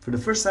ecstasy. For the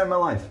first time in my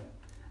life.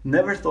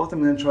 Never thought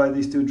I'm gonna try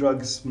these two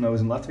drugs when I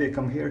was in Latvia.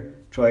 Come here,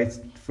 try it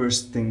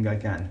first thing I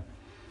can.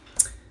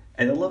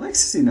 And I love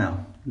ecstasy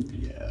now.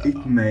 Yeah.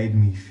 It made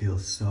me feel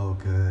so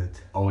good.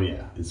 Oh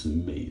yeah, it's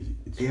amazing.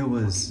 It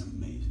was- fucking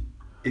amazing.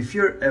 If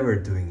you're ever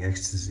doing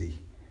ecstasy,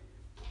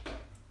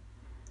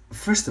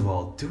 first of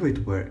all, do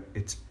it where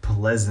it's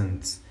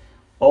pleasant.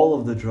 All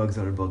of the drugs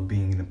are about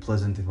being in a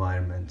pleasant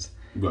environment.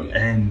 Well, yeah.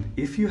 And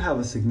if you have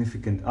a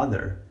significant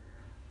other,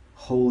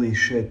 holy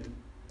shit,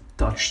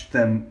 touch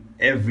them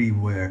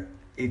everywhere.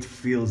 It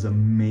feels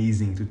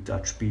amazing to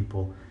touch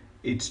people.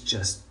 It's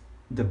just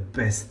the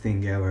best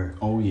thing ever.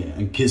 Oh yeah,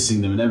 and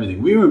kissing them and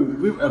everything. We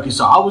were okay.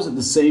 So I was at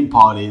the same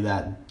party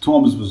that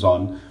Thomas was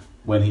on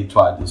when he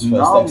tried his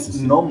first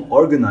ecstasy. Nom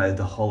organized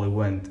the whole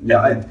event.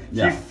 Yeah, And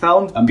yeah. He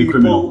found I'm the people.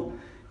 criminal.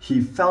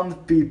 He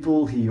found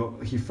people. He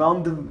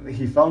found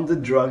the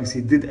drugs.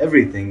 He did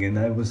everything, and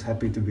I was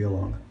happy to be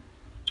along.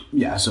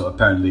 Yeah. So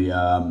apparently,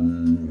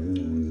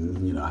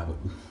 you know,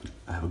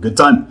 I have a good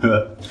time.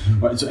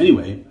 Right. So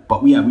anyway,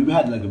 but we had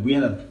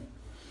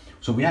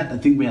I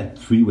think we had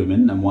 3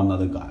 women and 1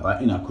 other guy,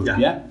 right, in our group. Yeah.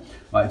 Yeah.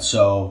 Right.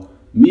 So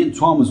me and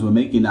Thomas were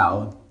making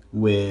out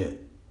with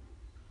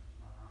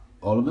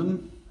all of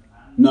them.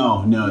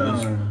 No,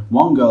 there's no.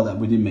 one girl that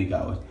we didn't make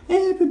out with. Hey, I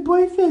have a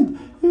boyfriend,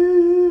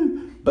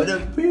 but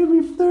I'm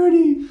very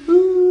flirty.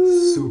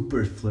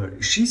 Super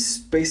flirty. She's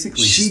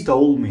basically She-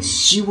 stole me.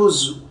 She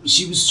was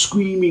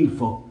screaming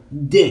for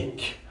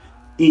dick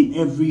in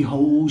every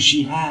hole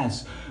she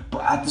has,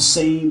 but at the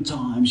same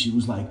time she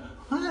was like,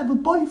 I have a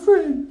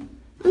boyfriend.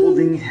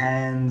 Holding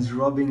hands,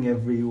 rubbing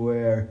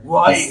everywhere,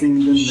 Right.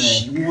 kissing the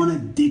She neck.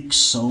 wanted dick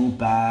so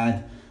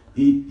bad.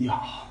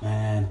 Oh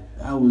man,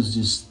 that was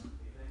just.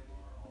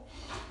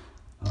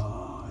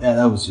 Yeah,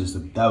 that was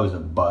a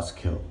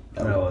buzzkill.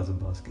 That was a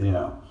basket. You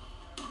know.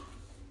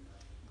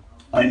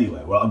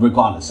 Anyway, well,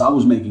 regardless, I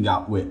was making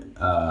out with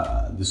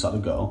this other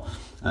girl,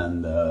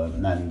 and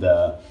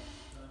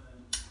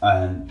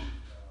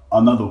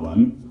another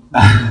one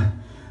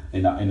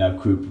in our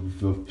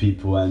group of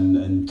people,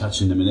 and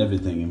touching them and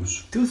everything. It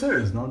was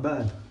 2/3, not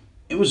bad.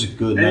 a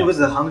good And night. it was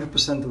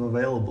 100% of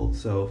available,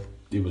 so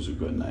It was a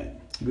good night.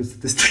 good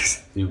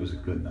statistics. It was a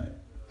good night.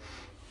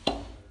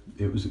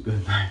 It was a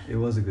good night. It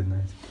was a good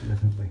night,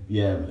 definitely.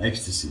 Yeah, but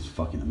ecstasy is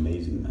fucking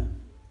amazing, man.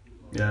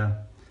 Yeah.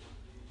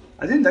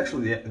 I didn't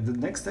actually, the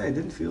next day I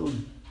didn't feel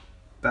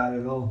bad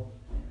at all.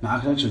 No,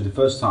 actually, the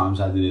first times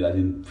I did it, I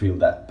didn't feel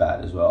that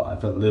bad as well. I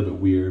felt a little bit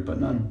weird, but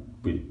not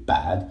really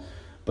bad.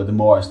 But the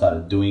more I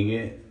started doing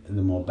it,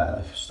 the more bad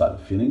I started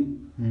feeling.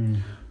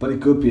 But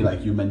it could be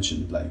like you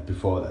mentioned, like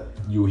before, that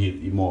you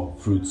eat more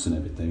fruits and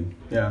everything.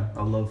 Yeah,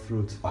 I love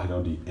fruit. I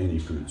don't eat any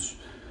fruits.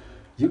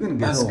 You can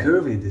get At all.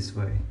 scurvy this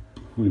way.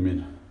 What do you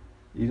mean?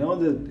 You know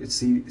the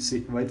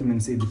vitamin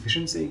C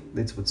deficiency?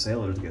 That's what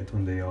sailors get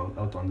when they are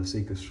out on the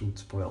sea because food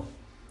spoil.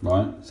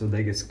 Right? So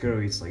they get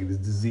scurvy. It's like this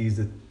disease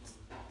that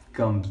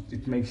comes,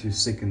 it makes you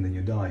sick and then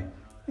you die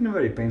in a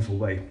very painful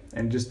way.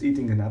 And just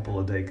eating an apple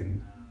a day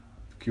can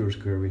cure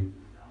scurvy.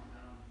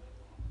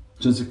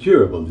 So it's a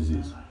curable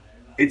disease.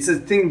 It's a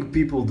thing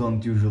people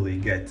don't usually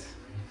get.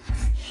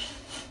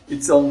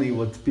 It's only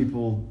what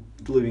people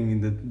living in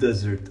the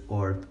desert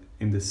or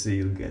in the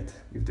sea will get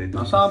if they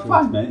don't. That's not eat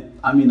fine, mate.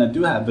 I mean, I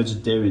do have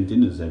vegetarian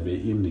dinners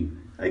every evening.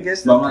 I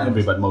guess that Well, not counts.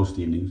 every, but most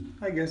evenings.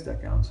 I guess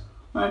that counts.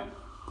 Right.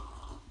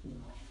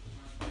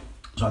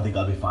 So I think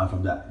I'll be fine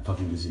from that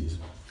fucking disease.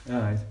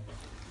 Alright.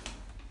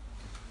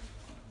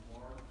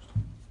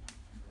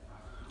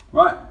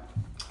 Right.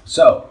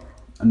 So,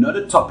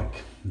 another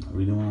topic I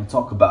really want to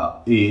talk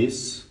about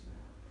is.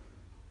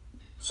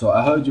 So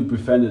I heard you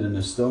befriended an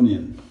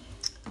Estonian.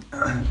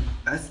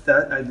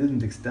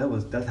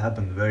 That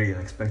happened very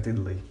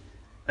unexpectedly.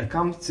 I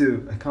come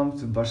to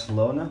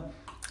Barcelona.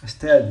 I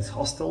stay at this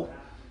hostel.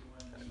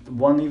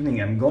 One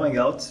evening I'm going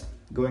out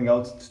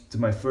to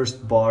my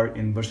first bar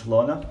in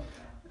Barcelona,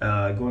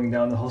 going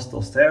down the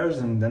hostel stairs,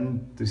 and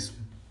then this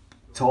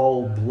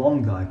tall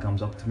blonde guy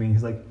comes up to me.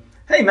 He's like,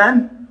 "Hey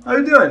man, how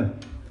you doing?"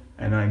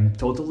 And I'm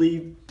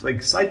totally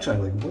like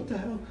sidetracked, like, what the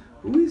hell?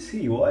 Who is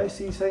he? Why is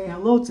he saying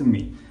hello to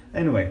me?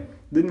 Anyway,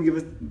 didn't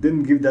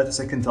give that a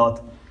second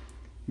thought.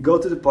 Go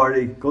to the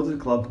party, go to the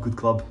club, good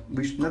club.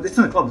 It's not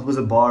a club, it was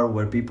a bar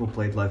where people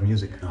played live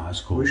music. Oh,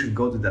 that's cool. We should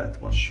go to that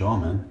one. Sure,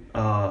 man.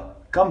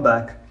 Come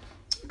back,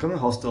 come to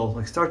the hostel,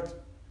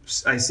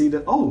 I see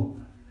that, oh,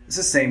 it's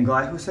the same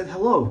guy who said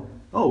hello.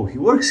 Oh, he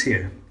works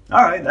here.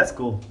 Alright, that's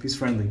cool, he's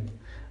friendly.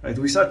 Right,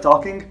 we start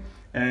talking,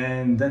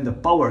 and then the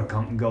power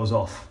goes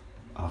off.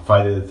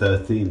 Friday the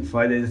 13th.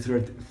 Friday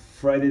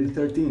the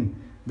 13th.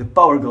 The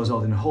power goes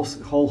out in the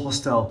whole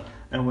hostel,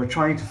 and we're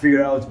trying to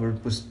figure out.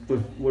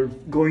 We're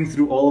going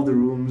through all of the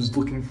rooms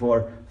looking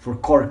for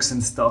corks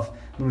and stuff.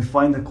 When we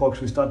find the corks,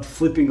 we start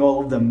flipping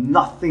all of them.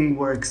 Nothing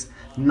works.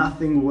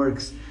 Nothing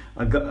works.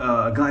 A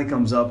guy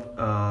comes up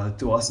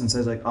to us and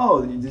says like,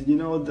 "Oh, did you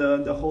know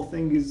the whole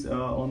thing is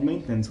on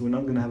maintenance? We're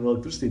not gonna have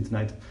electricity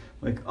tonight."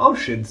 Like, oh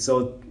shit!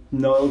 So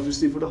no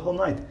electricity for the whole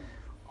night.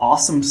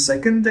 Awesome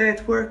second day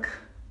at work.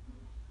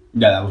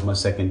 Yeah, that was my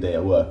second day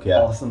at work.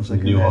 Yeah. Awesome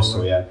second New day at hostel.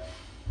 work. Yeah.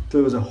 So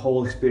it was a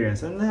whole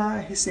experience, and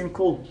he seemed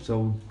cool.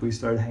 So we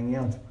started hanging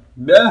out.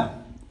 Yeah.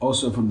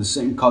 Also from the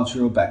same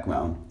cultural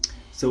background.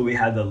 So we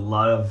had a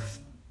lot of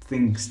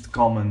things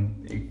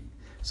common.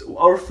 So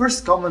our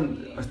first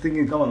thing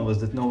in common was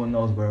that no one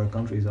knows where our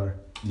countries are.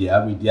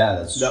 Yeah,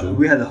 that's true.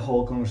 We had a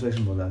whole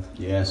conversation about that.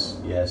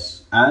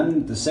 Yes.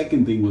 And the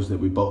second thing was that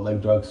we both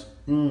like drugs.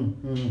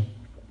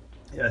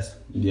 Yes.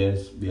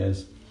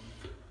 Yes.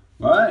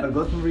 Right. I've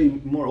gotten really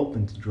more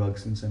open to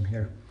drugs since I'm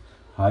here.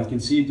 I can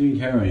see you doing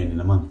heroin in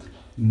a month.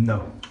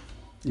 No.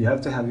 You have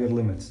to have your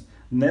limits.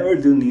 Never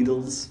do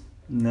needles.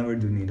 Never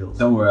do needles.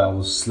 Don't worry, I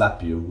will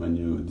slap you when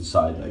you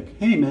decide like,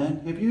 hey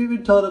man, have you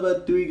ever thought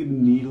about doing a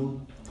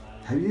needle?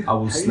 I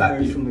will slap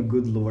heard you. from the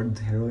good Lord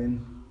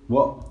heroin?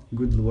 What?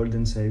 Good Lord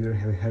and Savior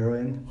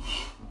heroin?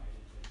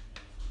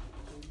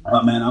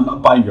 Oh man, I'm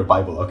not buying your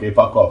Bible, okay?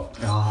 Fuck off.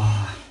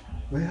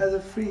 It has a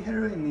free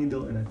heroin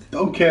needle in it.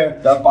 Don't care,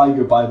 not buying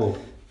your Bible.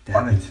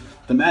 Damn it.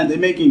 They're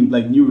making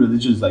like new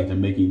religions, like they're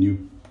making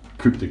new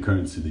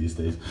cryptocurrency these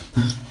days.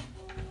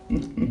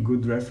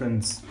 Good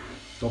reference.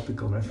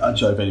 Topical reference. I'm not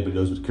sure if anybody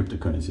knows what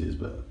cryptocurrency is,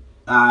 but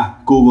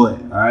Google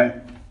it, alright?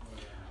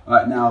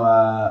 Alright,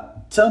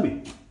 now tell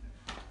me,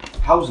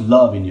 how's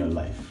love in your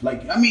life?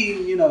 Like, I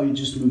mean, you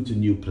just moved to a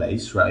new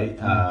place, right?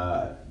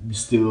 You're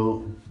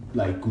still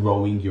like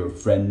growing your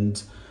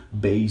friend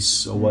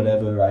base or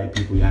whatever, right?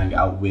 People you hang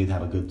out with,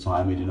 have a good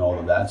time with, and all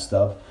of that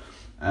stuff.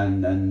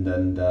 And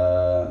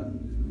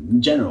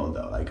in general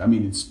though, like, I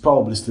mean, it's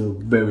probably still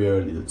very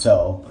early to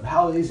tell, but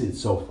how is it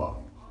so far?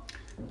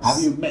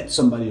 Have you met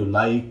somebody you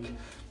like?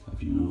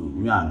 Have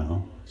you, I don't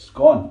know, just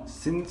go on.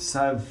 Since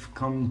I've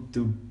come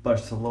to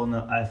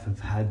Barcelona, I've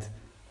had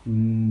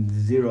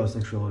 0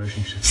 sexual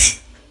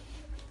relationships,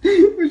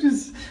 which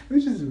is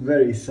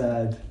very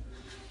sad.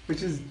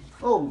 Which is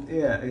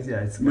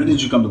it's. When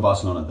did you come to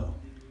Barcelona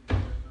though?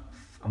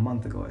 A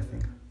month ago, I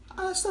think.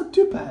 That's not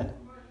too bad.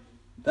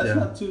 That's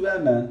not too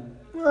bad, man.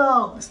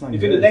 Well, it's not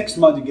If good. in the next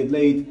month you get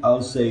laid,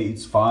 I'll say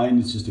it's fine.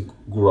 It's just a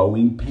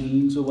growing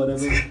pains or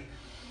whatever.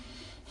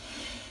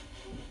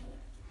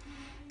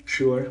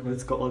 Sure,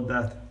 let's call it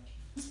that.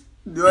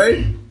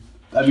 Right?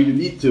 I mean, you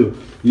need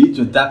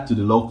to adapt to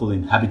the local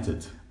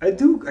inhabitant I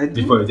do.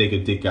 before you take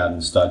a dick out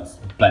and start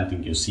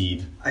planting your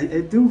seed. I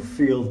do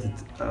feel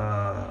that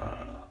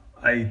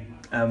I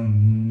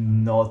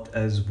am not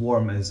as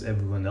warm as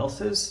everyone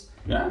else is.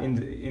 Yeah.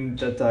 In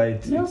that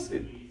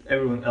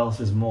everyone else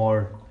is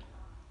more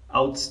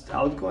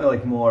outgoing,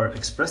 like more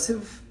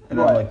expressive, and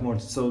I'm Right. like more.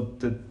 So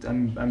that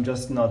I'm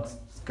just not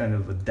kind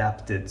of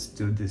adapted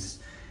to this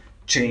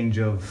change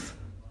of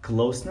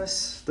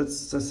closeness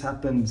that's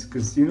happened,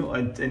 because you know,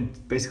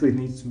 it basically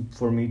needs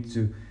for me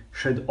to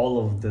shed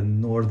all of the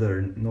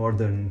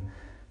northern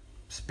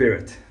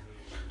spirit.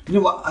 You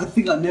know what? I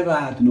think I never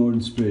had the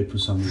northern spirit for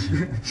some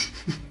reason.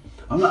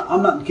 I'm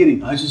not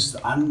kidding. I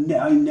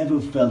never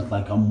felt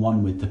like I'm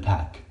one with the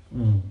pack.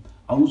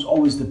 I was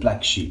always the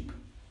black sheep.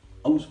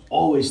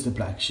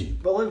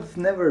 Well, I've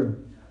never.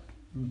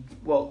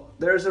 Well,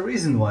 there's a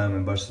reason why I'm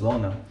in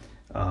Barcelona.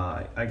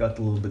 I got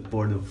a little bit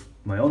bored of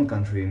my own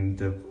country and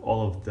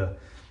all of the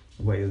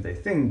way they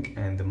think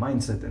and the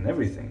mindset and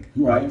everything.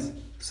 Right.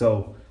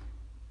 So,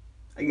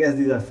 I guess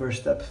these are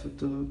first steps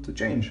to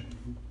change.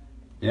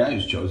 Yeah,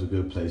 you chose a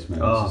good place, man.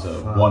 Oh, This is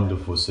a fuck.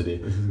 wonderful city.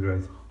 This is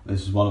great.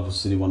 This is a wonderful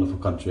city, wonderful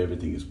country.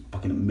 Everything is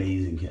fucking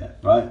amazing here,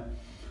 right?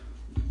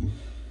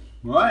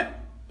 Right.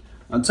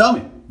 And tell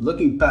me,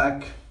 looking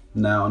back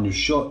now on your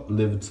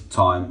short-lived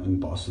time in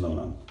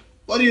Barcelona,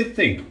 what do you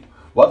think?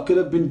 What could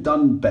have been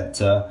done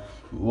better?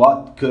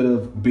 What could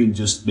have been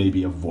just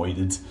maybe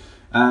avoided?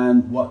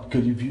 And what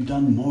could have you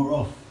done more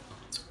of?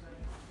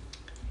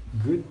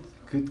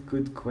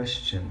 Good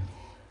question.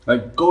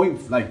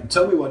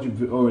 Tell me what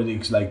you've already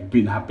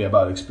been happy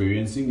about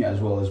experiencing, as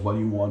well as what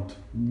you want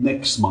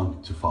next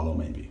month to follow,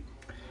 maybe.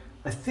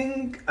 I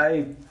think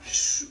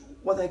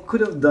what I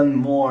could have done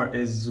more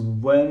is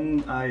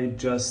when I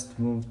just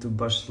moved to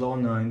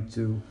Barcelona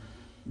into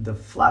the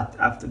flat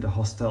after the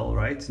hostel,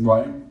 right?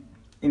 Right.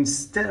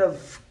 Instead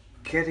of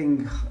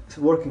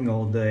working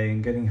all day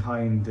and getting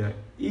high in the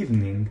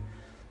evening,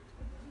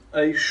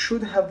 I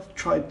should have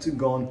tried to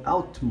go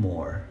out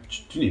more.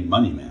 You need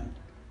money, man.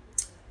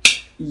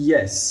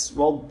 Yes,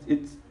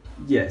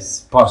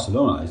 yes.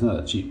 Barcelona is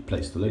not a cheap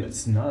place to live.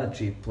 It's not a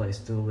cheap place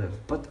to live,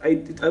 but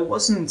I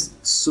wasn't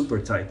super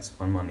tight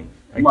on money.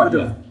 I Right,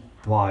 could have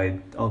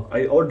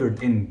I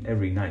ordered in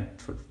every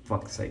night, for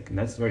fuck's sake, and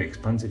that's very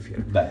expensive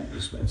here. That is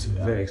expensive.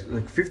 Yeah.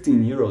 Like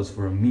 15 euros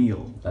for a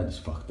meal That is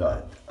fucked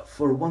up.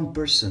 for one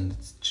person.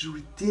 It's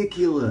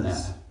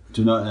ridiculous. Yeah.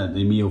 Do you know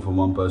the meal for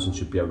one person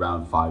should be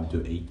around 5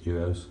 to 8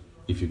 euros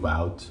if you go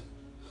out.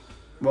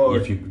 Well,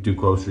 If you do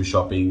grocery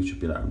shopping, it should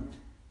be like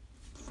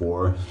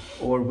 4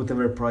 or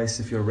whatever price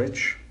if you're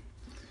rich.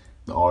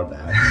 or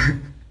that.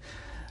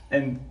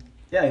 And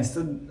yeah,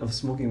 instead of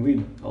smoking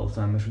weed all the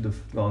time, I should have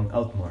gone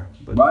out more.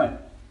 But Right.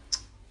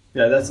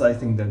 yeah, that's I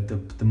think that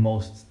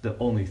the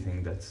only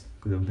thing that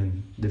could have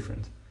been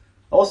different.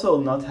 Also,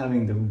 not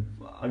having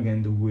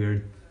the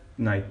weird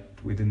night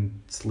we didn't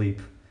sleep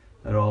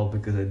at all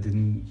because I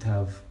didn't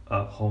have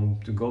a home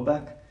to go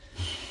back.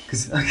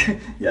 Because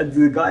yeah,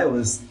 the guy I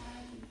was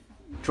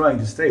trying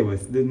to stay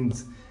with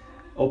didn't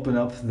open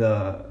up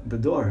the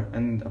door,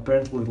 and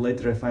apparently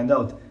later I find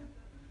out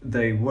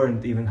they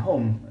weren't even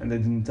home, and they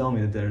didn't tell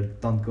me that they're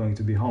not going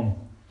to be home.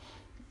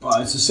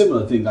 Well, it's a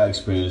similar thing I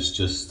experienced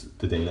just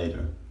the day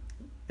later.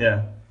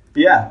 Yeah.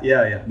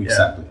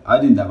 Exactly. I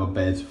didn't have a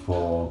bed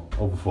for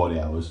over 40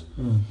 hours.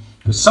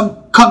 Because some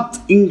cunt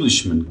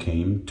Englishman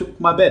came, took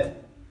my bed.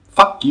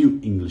 Fuck you,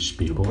 English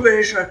The people.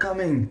 British are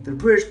coming. The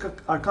British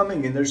are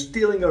coming, and they're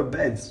stealing our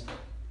beds.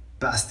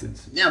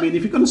 Bastards. Yeah, I mean,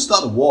 if you're gonna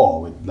start a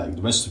war with like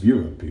the rest of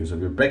Europe because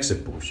of your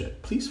Brexit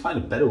bullshit, please find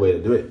a better way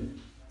to do it.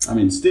 I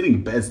mean,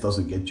 stealing beds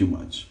doesn't get you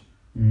much.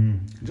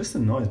 Just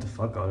annoys the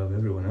fuck out of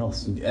everyone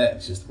else. Yeah,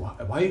 it's just why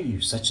are you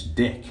such a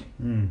dick?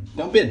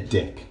 Don't be a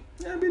dick.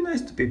 Yeah, be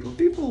nice to people.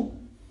 People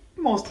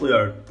mostly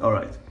are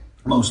alright.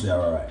 Mostly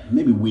are alright.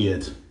 Maybe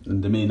weird,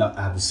 and they may not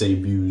have the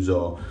same views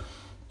or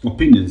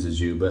opinions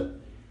as you, but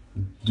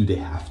do they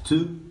have to?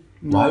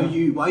 No.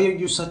 Why are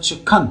you such a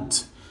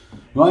cunt?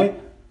 Right?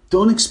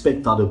 Don't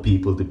expect other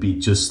people to be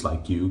just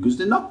like you, because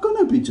they're not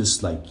gonna be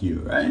just like you,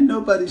 right?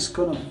 Nobody's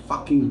gonna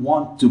fucking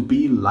want to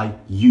be like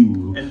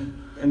you.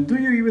 And do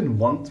you even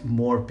want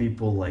more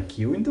people like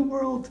you in the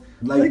world?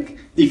 Like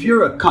if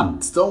you're a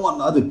cunt, don't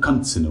want other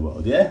cunts in the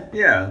world, yeah?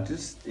 Yeah,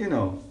 just,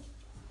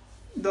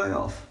 die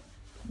off.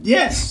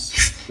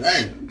 Yes.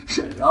 Right.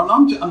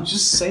 I'm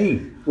just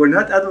saying. We're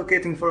not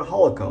advocating for a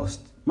Holocaust.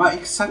 Right,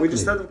 exactly. We're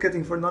just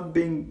advocating for not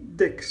being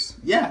dicks.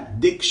 Yeah,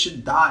 dicks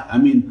should die. I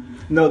mean,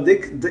 No,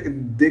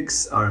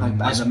 dicks are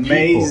an as people,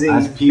 amazing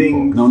as people.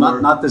 thing No,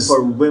 not this.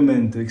 for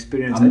women to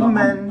experience.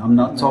 I'm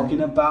not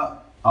talking about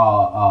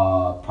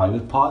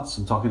private parts.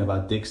 I'm talking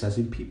about dicks as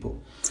in people.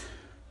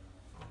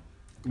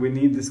 We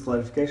need this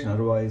clarification,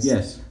 otherwise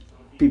Yes,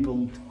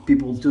 people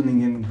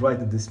tuning in right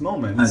at this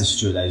moment that is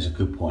true. That is a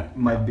good point.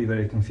 might be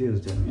very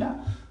confused. Yeah.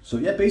 So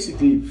yeah,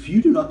 basically, if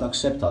you do not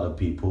accept other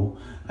people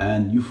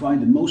and you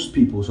find that most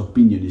people's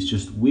opinion is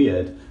just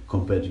weird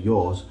compared to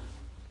yours,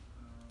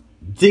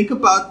 think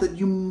about that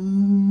you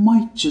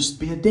might just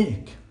be a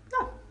dick.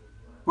 Yeah.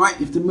 Right?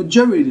 If the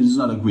majority does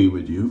not agree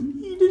with you,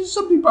 there's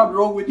something probably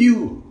wrong with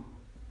you.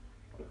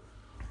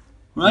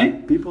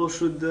 Right? People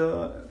should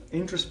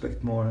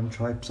introspect more and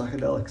try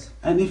psychedelics.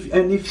 And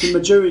if the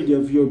majority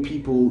of your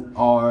people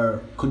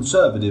are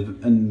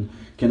conservative and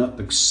cannot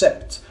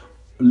accept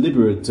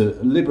liberal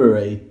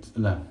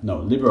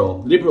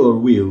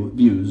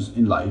views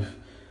in life,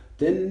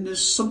 then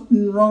there's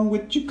something wrong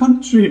with your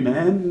country,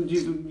 man.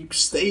 You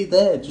stay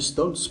there. Just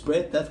don't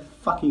spread that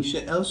fucking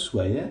shit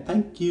elsewhere, yeah?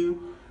 Thank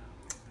you.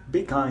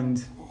 Be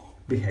kind.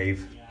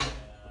 Behave.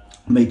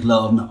 Make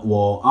love, not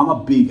war. I'm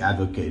a big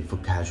advocate for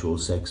casual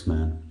sex,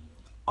 man.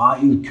 I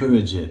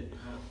encourage it.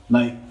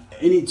 Like,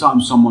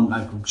 anytime someone,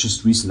 like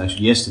just recently,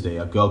 actually yesterday,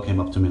 a girl came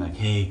up to me like,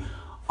 hey,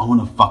 I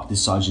want to fuck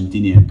this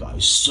Argentinian guy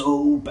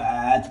so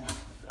bad.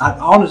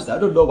 Honestly, I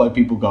don't know why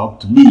people go up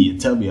to me and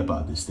tell me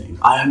about this thing.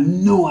 I have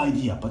no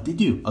idea, but they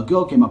do. A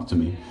girl came up to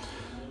me,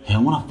 hey, I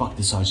want to fuck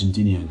this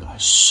Argentinian guy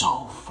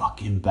so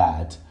fucking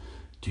bad.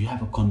 Do you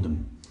have a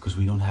condom? Because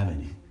we don't have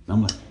any. And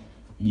I'm like,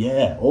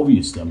 yeah,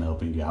 obviously I'm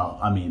helping you out.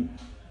 I mean,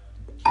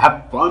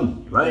 have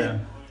fun, right? Yeah.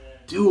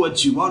 Do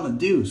what you want to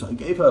do. So I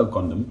gave her a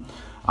condom.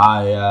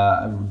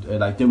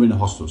 Like they were in a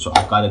hostel, so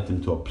I guided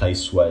them to a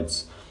place where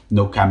it's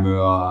no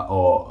camera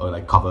or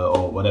like cover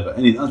or whatever.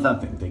 Any other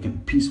thing, they can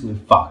peacefully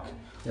fuck.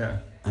 Yeah.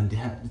 And they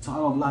have the time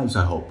of lives,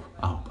 I hope.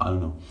 I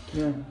don't know.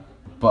 Yeah.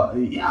 But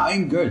yeah, I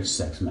encourage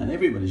sex, man.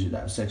 Everybody should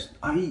have sex.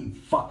 I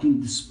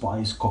fucking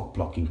despise cock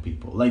blocking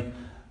people. Like,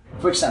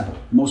 for example,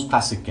 most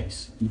classic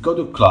case. You go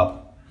to a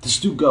club, there's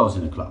two girls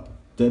in the club.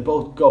 They're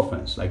both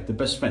girlfriends, like the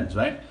best friends,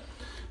 right?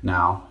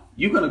 Now,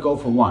 you're gonna go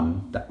for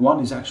one that one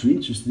is actually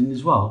interested in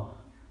as well,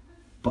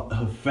 but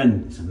her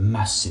friend is a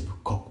massive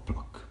cock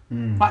block.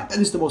 Right? That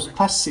is the most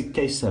classic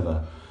case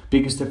ever.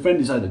 Because the friend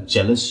is either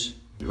jealous,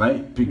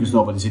 right? Because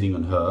nobody's hitting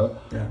on her,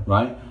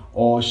 right?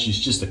 Or she's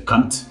just a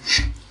cunt,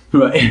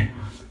 right?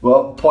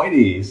 Well, point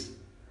is,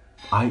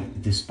 I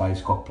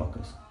despise cock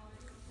blockers.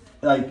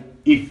 Like,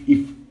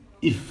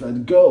 if a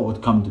girl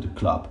would come to the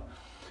club,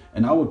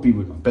 and I would be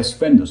with my best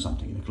friend or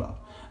something in the club,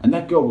 and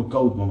that girl would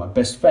go with my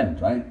best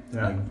friend, right?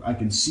 Yeah. Like, I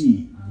can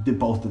see the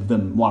both of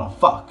them wanna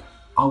fuck.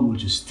 I will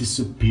just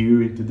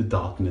disappear into the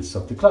darkness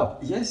of the club.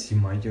 Yes, you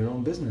mind your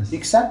own business.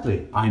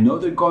 Exactly. I know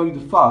they're going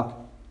to fuck.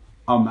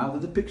 I'm out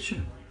of the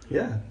picture.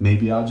 Yeah.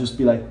 Maybe I'll just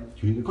be like,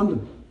 you need a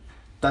condom.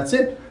 That's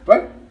it,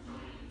 right?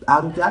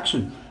 Out of the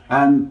action.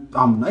 And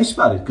I'm nice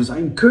about it because I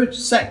encourage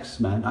sex,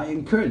 man. I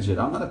encourage it.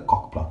 I'm not a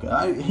cock blocker.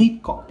 I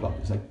hate cock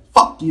blockers. Like,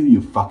 fuck you,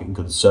 you fucking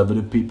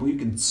conservative people. You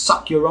can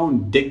suck your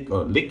own dick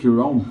or lick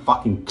your own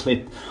fucking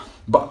clit.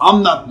 But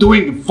I'm not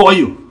doing it for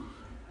you.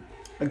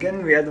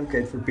 Again, we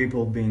advocate for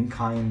people being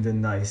kind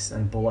and nice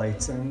and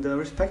polite and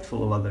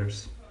respectful of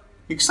others.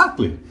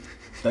 Exactly.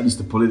 That is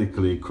the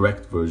politically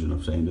correct version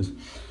of saying this.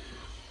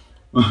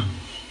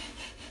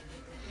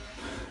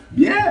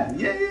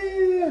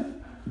 Yeah.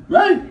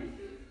 Right.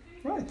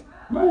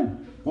 Right.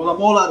 Well,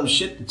 I'm all out of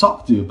shit to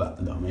talk to you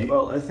about, though, mate.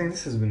 Well, I think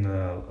this has been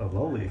a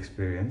lovely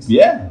experience.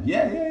 Yeah.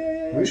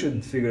 We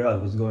should figure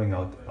out what's going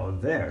out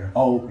there.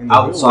 Oh, in the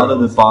outside real of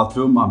the world.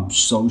 bathroom, I'm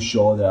so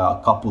sure there are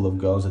a couple of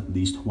girls at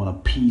least who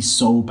want to pee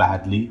so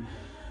badly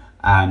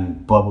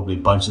and probably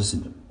punch us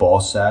in the ball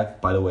sack.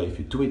 By the way, if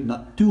you do it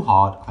not too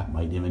hard, I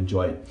might even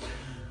enjoy it.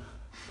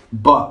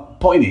 But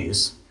point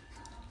is,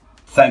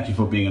 thank you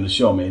for being on the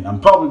show, mate. I'm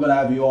probably going to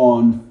have you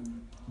on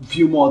a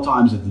few more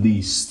times at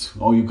least,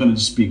 or you're going to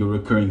just be a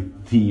recurring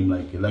theme,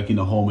 like in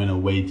a home and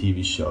away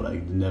TV show. Like,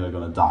 you're never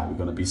going to die. We're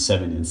going to be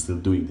 70 and still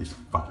doing this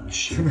fucking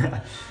shit.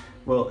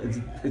 Well,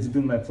 it's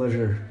been my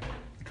pleasure.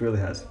 It really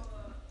has.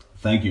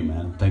 Thank you,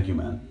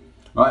 man.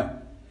 Right.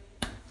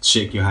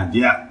 Shake your hand.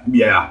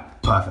 Yeah.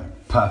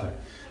 Perfect.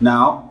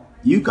 Now,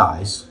 you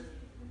guys,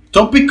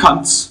 don't be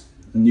cunts.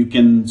 And you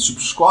can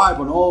subscribe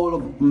on all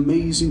of the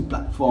amazing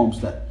platforms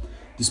that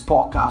this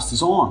podcast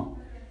is on.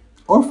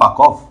 Or fuck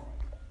off.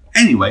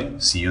 Anyway,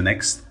 see you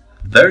next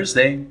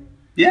Thursday.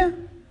 Yeah.